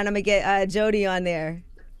out there, and I'm gonna get Jody on there.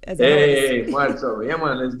 Hey, what's up? Yeah,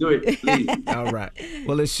 man, let's do it, please. All right.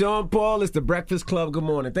 Well, it's Sean Paul. It's The Breakfast Club. Good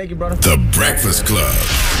morning. Thank you, brother. The Breakfast Club.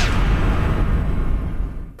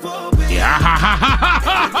 Yeah,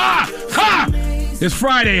 ha. It's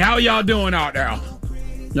Friday. How y'all doing out there?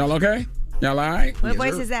 Y'all okay? Y'all all right? What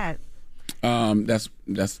voice is that? That's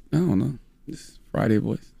I don't know. It's Friday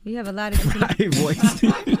voice. You have a lot of Friday voice.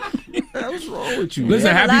 What's wrong with you? Listen,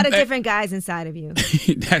 you have a lot of different guys inside of you.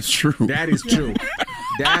 That's true. That is true.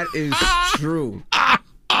 That is true.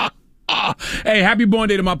 Hey, happy born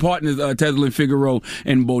day to my partners, Teslin Figaro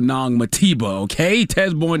and Bonang Matiba, okay?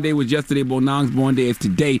 Tez born day was yesterday. Bonang's born day is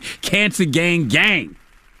today. Cancer gang.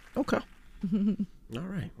 Okay. All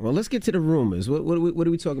right. Well, let's get to the rumors. What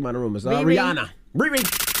are we talking about in rumors? Riri. Rihanna. Riri.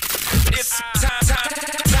 It's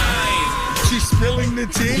time. She's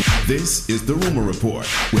unity. This is The Rumor Report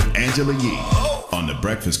with Angela Yee on The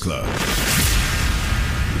Breakfast Club.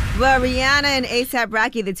 Well, Rihanna and A$AP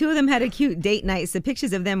Rocky, the two of them had a cute date night, so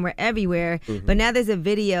pictures of them were everywhere. Mm-hmm. But now there's a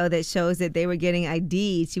video that shows that they were getting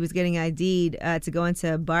ID'd. She was getting ID'd to go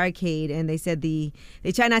into a barcade, and they said they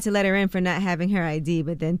tried not to let her in for not having her ID,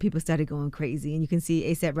 but then people started going crazy, and you can see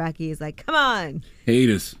A$AP Rocky is like, come on.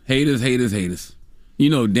 Haters. You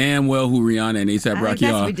know damn well who Rihanna and A$AP Rocky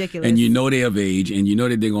that's are. ridiculous. And you know they're of age, and you know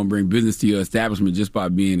that they're going to bring business to your establishment just by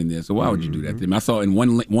being in there. So why would you do that to them? I saw in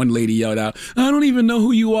one lady yelled out, I don't even know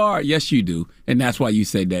who you are. Yes, you do. And that's why you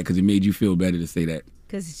said that, because it made you feel better to say that.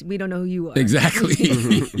 Because we don't know who you are. Exactly.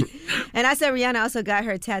 And I said Rihanna also got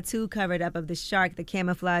her tattoo covered up of the shark, the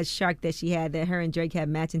camouflage shark that she had, that her and Drake had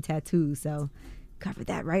matching tattoos. So covered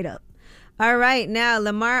that right up. All right, now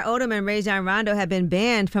Lamar Odom and Rajon Rondo have been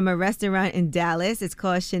banned from a restaurant in Dallas. It's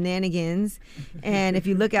called Shenanigans. And if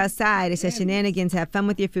you look outside, it says Shenanigans, have fun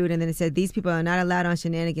with your food. And then it says these people are not allowed on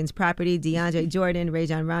Shenanigans property. DeAndre Jordan,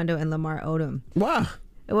 Rajon Rondo, and Lamar Odom. Wow.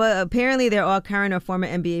 Well, apparently they're all current or former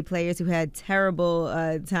NBA players who had terrible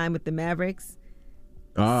time with the Mavericks.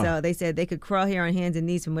 So they said they could crawl here on hands and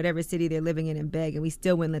knees from whatever city they're living in and beg, and we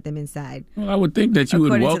still wouldn't let them inside. Well, I would think that you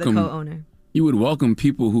would welcome. According to the co-owner. You would welcome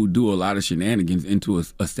people who do a lot of shenanigans into an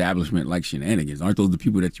establishment like Shenanigans. Aren't those the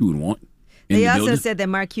people that you would want? They also said that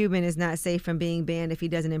Mark Cuban is not safe from being banned if he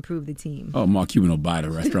doesn't improve the team. Oh, Mark Cuban will buy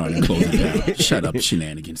the restaurant and close it down. Shut up,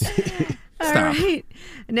 Shenanigans. All right.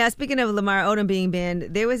 Now, speaking of Lamar Odom being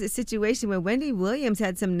banned, there was a situation where Wendy Williams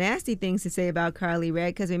had some nasty things to say about Carly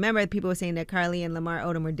Redd, because remember, people were saying that Carly and Lamar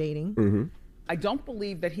Odom were dating. Mm-hmm. I don't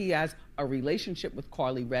believe that he has a relationship with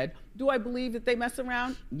Carly Redd. Do I believe that they mess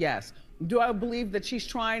around? Yes. Do I believe that she's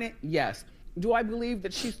trying it? Yes. Do I believe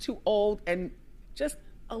that she's too old and just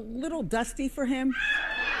a little dusty for him?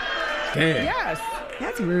 Damn. Yes.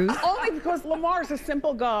 That's rude. Only because Lamar's a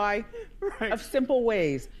simple guy of simple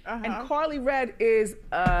ways. And Carly Redd is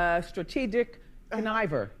a strategic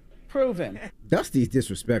conniver. Proven. Dusty's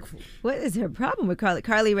disrespectful. What is her problem with Carly?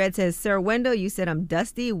 Carly Redd says, Sir Wendell, you said I'm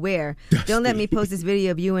dusty? Where? Dusty. Don't let me post this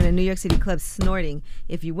video of you in a New York City club snorting.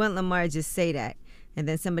 If you want Lamar, just say that. And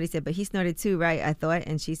then somebody said, but he snorted too, right? I thought.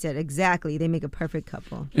 And she said, exactly. They make a perfect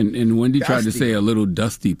couple. And Wendy tried to say a little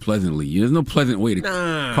dusty pleasantly. There's no pleasant way to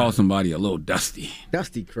call somebody a little dusty.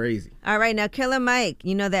 Dusty crazy. All right, now Killer Mike,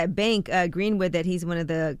 you know that bank, Greenwood, that he's one of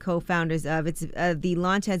the co-founders of. It's the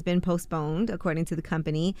launch has been postponed, according to the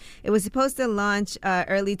company. It was supposed to launch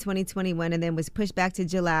early 2021 and then was pushed back to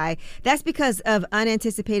July. That's because of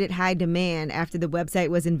unanticipated high demand after the website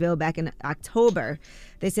was unveiled back in October.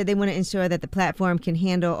 They said they want to ensure that the platform can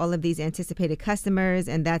handle all of these anticipated customers,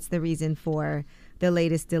 and that's the reason for the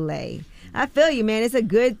latest delay. I feel you, man. It's a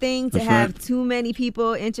good thing to have too many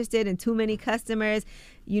people interested and too many customers.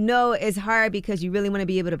 You know it's hard because you really want to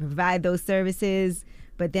be able to provide those services,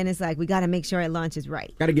 but then it's like we got to make sure it launches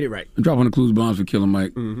right. Got to get it right. I'm dropping the clues bombs for Killer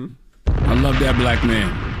Mike. Mm-hmm. I love that black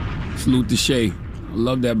man. Salute to Shay. I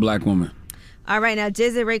love that black woman. All right, now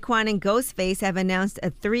GZA, Raekwon, and Ghostface have announced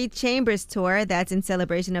a 3 Chambers tour that's in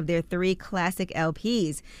celebration of their 3 classic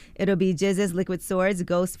LPs. It'll be GZA's Liquid Swords,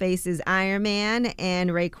 Ghostface's Iron Man,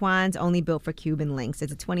 and Raekwon's Only Built for Cuban Links.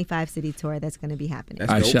 It's a 25-city tour that's going to be happening.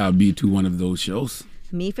 I shall be to one of those shows.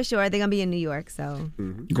 Me for sure. They're going to be in New York, so.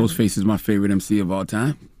 Mm-hmm. Ghostface is my favorite MC of all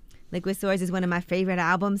time. Liquid Swords is one of my favorite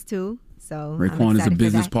albums, too. So Raekwon is a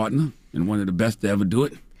business partner and one of the best to ever do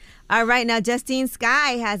it. All right, now Justine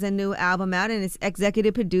Skye has a new album out, and it's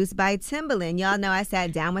executive produced by Timbaland. Y'all know I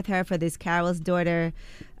sat down with her for this Carol's Daughter.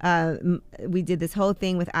 We did this whole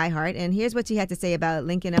thing with iHeart, and here's what she had to say about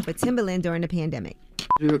linking up with Timbaland during the pandemic.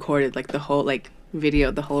 We recorded the whole video,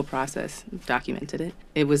 the whole process, documented it.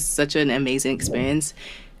 It was such an amazing experience,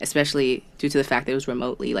 especially due to the fact that it was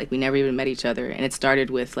remotely. We never even met each other, and it started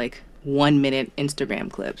with 1-minute Instagram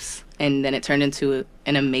clips, and then it turned into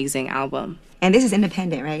an amazing album. And this is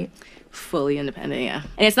independent, right? Fully independent, yeah.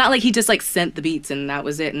 And it's not like he just sent the beats and that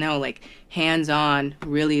was it. No, hands-on,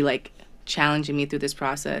 really challenging me through this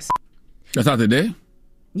process. That's out today?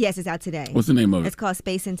 Yes, it's out today. What's the name of it? It's called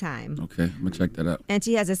Space and Time. Okay, I'm gonna check that out. And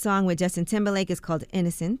she has a song with Justin Timberlake. It's called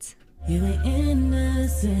Innocent. You ain't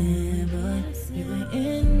innocent, boy. You ain't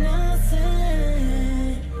innocent.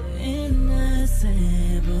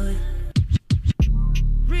 Innocent, boy.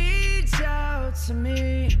 Reach out to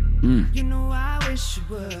me. You know I wish you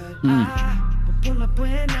would. But pull up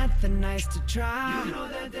when nothing nice to try. You know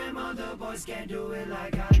that them other boys can't do it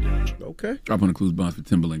like I do. Okay. Drop on the clues bombs for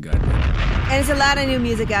Timbaland, guys. And it's a lot of new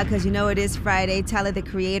music out because it is Friday. Tyler, the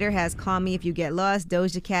Creator, has Call Me If You Get Lost.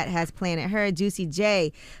 Doja Cat has Planet Her. Juicy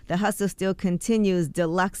J, The Hustle Still Continues,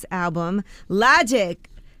 deluxe album. Logic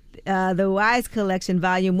The Wise Collection,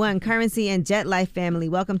 Volume 1, Currency and Jet Life Family.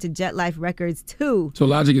 Welcome to Jet Life Records 2. So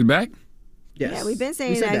Logic is back? Yes. Yeah, we've been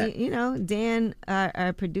saying that. You know, Dan,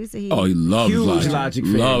 our producer, He loves Logic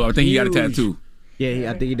fan. I think he got a tattoo.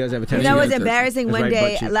 Yeah, I think he does have a tattoo. You know what's embarrassing? One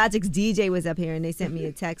day, Logic's DJ was up here, and they sent me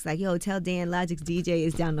a text like, yo, tell Dan Logic's DJ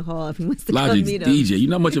is down the hall if he wants to come meet him. DJ.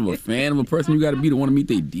 You're not much of a fan of a person you got to be to want to meet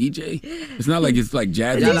their DJ. It's not like it's like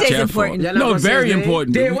jazz. DJ's important. No, very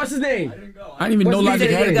important. Dan, what's his name? I didn't even know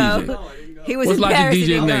Logic had a DJ. He was What's Logic's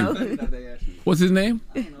DJ's name? What's his name?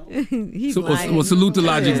 He's well, salute to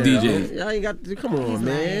Logic's DJ. Y'all ain't got come on,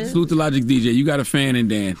 man. Salute to Logic's DJ. You got a fan in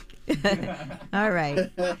Dan. All right.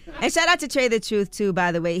 And shout out to Trey the Truth, too,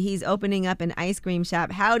 by the way. He's opening up an ice cream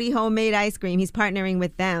shop, Howdy Homemade Ice Cream. He's partnering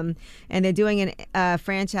with them, and they're doing a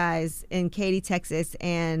franchise in Katy, Texas.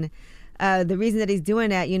 And the reason that he's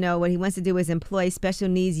doing that, you know, what he wants to do is employ special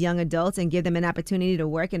needs young adults and give them an opportunity to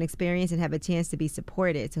work and experience and have a chance to be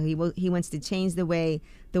supported. So he wants to change the way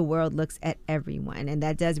the world looks at everyone. And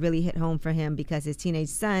that does really hit home for him because his teenage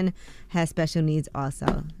son has special needs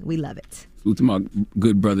also. We love it. Salute to my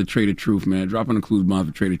good brother, Trey the Truth, man. Dropping the clues bomb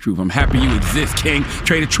for Trey the Truth. I'm happy you exist, King.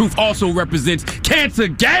 Trey the Truth also represents Cancer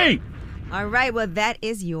Gang. All right, well, that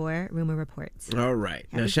is your Rumor Report. All right.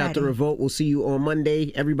 Happy Now, shout to Friday. Revolt. We'll see you on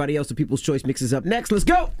Monday. Everybody else, the People's Choice Mix is up next. Let's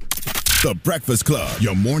go. The Breakfast Club.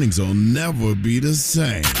 Your mornings will never be the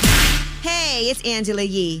same. Hey, it's Angela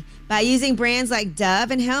Yee. By using brands like Dove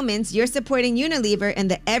and Hellmann's, you're supporting Unilever and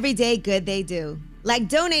the everyday good they do. Like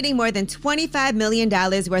donating more than $25 million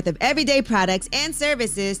worth of everyday products and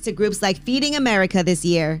services to groups like Feeding America this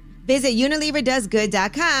year. Visit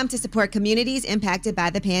UnileverDoesGood.com to support communities impacted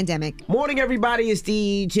by the pandemic. Morning, everybody. It's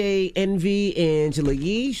DJ Envy, Angela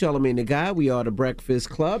Yee, Charlamagne the Guy. We are the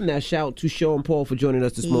Breakfast Club. Now, shout to Sean Paul for joining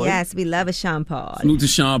us this morning. Yes, we love a Sean Paul. Salute to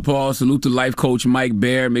Sean Paul. Salute to life coach Mike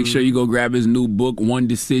Baer. Make sure you go grab his new book, One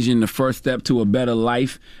Decision, The First Step to a Better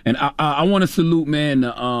Life. And I want to salute, man,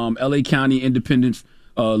 the L.A. County Independence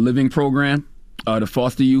Living Program. The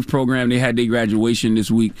foster youth program, they had their graduation this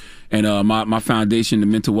week, and my foundation, the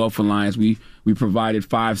Mental Wealth Alliance, we provided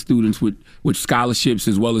 5 students with scholarships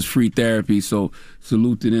as well as free therapy. So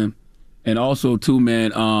salute to them, and also too,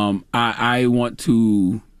 man, I want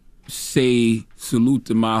to say salute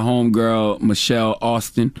to my homegirl Michelle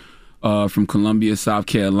Austin from Columbia, South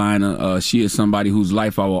Carolina. She is somebody whose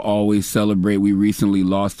life I will always celebrate. We recently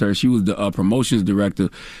lost her. She was the promotions director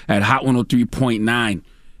at Hot 103.9.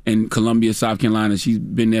 in Columbia, South Carolina. She's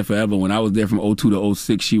been there forever. When I was there from 02 to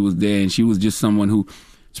 06, she was there, and she was just someone who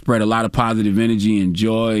spread a lot of positive energy and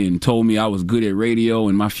joy and told me I was good at radio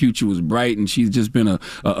and my future was bright, and she's just been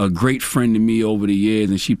a great friend to me over the years,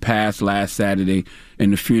 and she passed last Saturday,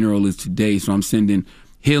 and the funeral is today, so I'm sending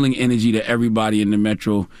healing energy to everybody in the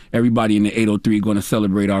metro, everybody in the 803 going to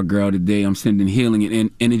celebrate our girl today. I'm sending healing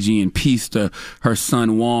and energy and peace to her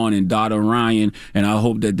son Juan and daughter Ryan, and I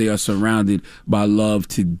hope that they are surrounded by love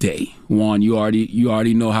today. Juan, you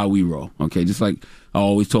already know how we roll, okay? Just like I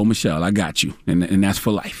always told Michelle, I got you, and that's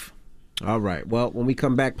for life. All right. Well, when we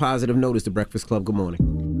come back, positive notice, the Breakfast Club. Good morning.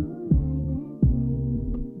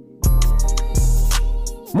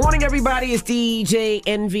 Morning, everybody. It's DJ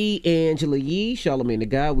Envy, Angela Yee, Charlamagne the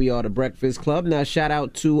Guy. We are the Breakfast Club. Now, shout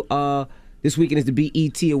out to this weekend is the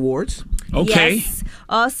BET Awards. Okay. Yes.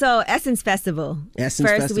 Also, Essence Festival.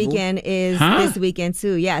 First weekend is this weekend,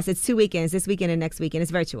 too. Yes, it's 2 weekends, this weekend and next weekend.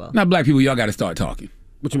 It's virtual. Now, black people, y'all got to start talking.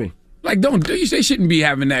 What you mean? Like, they shouldn't be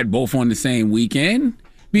having that both on the same weekend.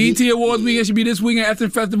 BET Awards weekend should be this weekend.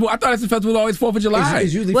 Essence Festival. I thought Essence Festival was always 4th of July.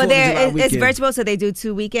 It's usually 4th of July weekend. It's virtual, so they do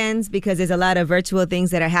 2 weekends because there's a lot of virtual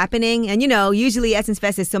things that are happening. And, you know, usually Essence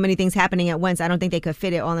Fest is so many things happening at once. I don't think they could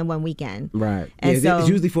fit it all in one weekend. Right. And yeah, it's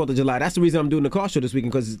usually 4th of July. That's the reason I'm doing the car show this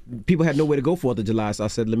weekend, because people had nowhere to go 4th of July. So I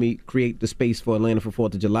said, let me create the space for Atlanta for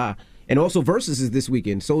 4th of July. And also Versus is this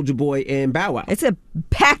weekend, Soulja Boy and Bow Wow. It's a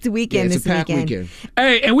packed weekend this weekend.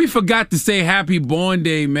 Hey, and we forgot to say happy born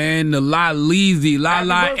day, man, to La Leezy,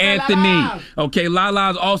 Lala Anthony. Lala. Okay,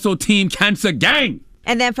 Lala's also Team Cancer Gang.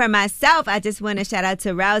 And then for myself, I just want to shout out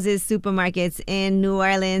to Rouse's Supermarkets in New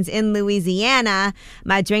Orleans, in Louisiana.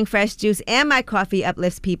 My Drink Fresh juice and my coffee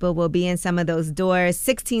uplifts people will be in some of those doors,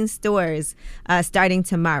 16 stores starting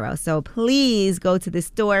tomorrow. So please go to the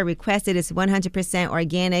store, request it. It's 100%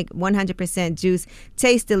 organic, 100% juice,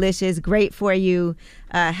 tastes delicious, great for you,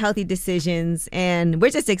 healthy decisions. And we're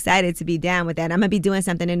just excited to be down with that. I'm going to be doing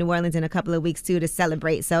something in New Orleans in a couple of weeks, too, to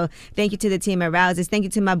celebrate. So thank you to the team at Rouse's. Thank you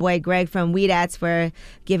to my boy Greg from Weedats for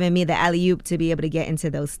giving me the alley-oop to be able to get into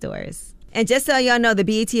those stores. And just so y'all know, the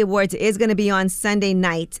BET Awards is going to be on Sunday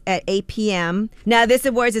night at 8 p.m. Now, this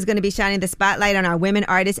awards is going to be shining the spotlight on our women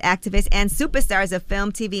artists, activists, and superstars of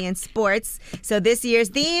film, TV, and sports. So this year's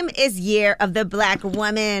theme is Year of the Black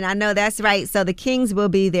Woman. I know that's right. So the Kings will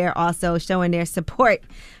be there also showing their support.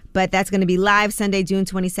 But that's going to be live Sunday, June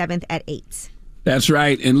 27th at 8. That's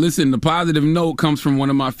right. And listen, the positive note comes from one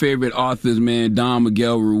of my favorite authors, man, Don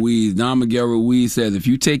Miguel Ruiz. Don Miguel Ruiz says, if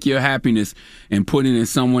you take your happiness and put it in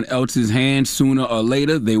someone else's hands, sooner or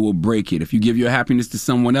later, they will break it. If you give your happiness to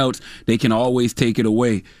someone else, they can always take it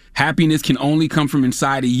away. Happiness can only come from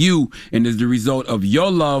inside of you and is the result of your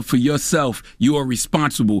love for yourself. You are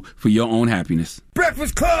responsible for your own happiness.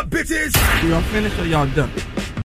 Breakfast Club, bitches! Y'all finished or y'all done?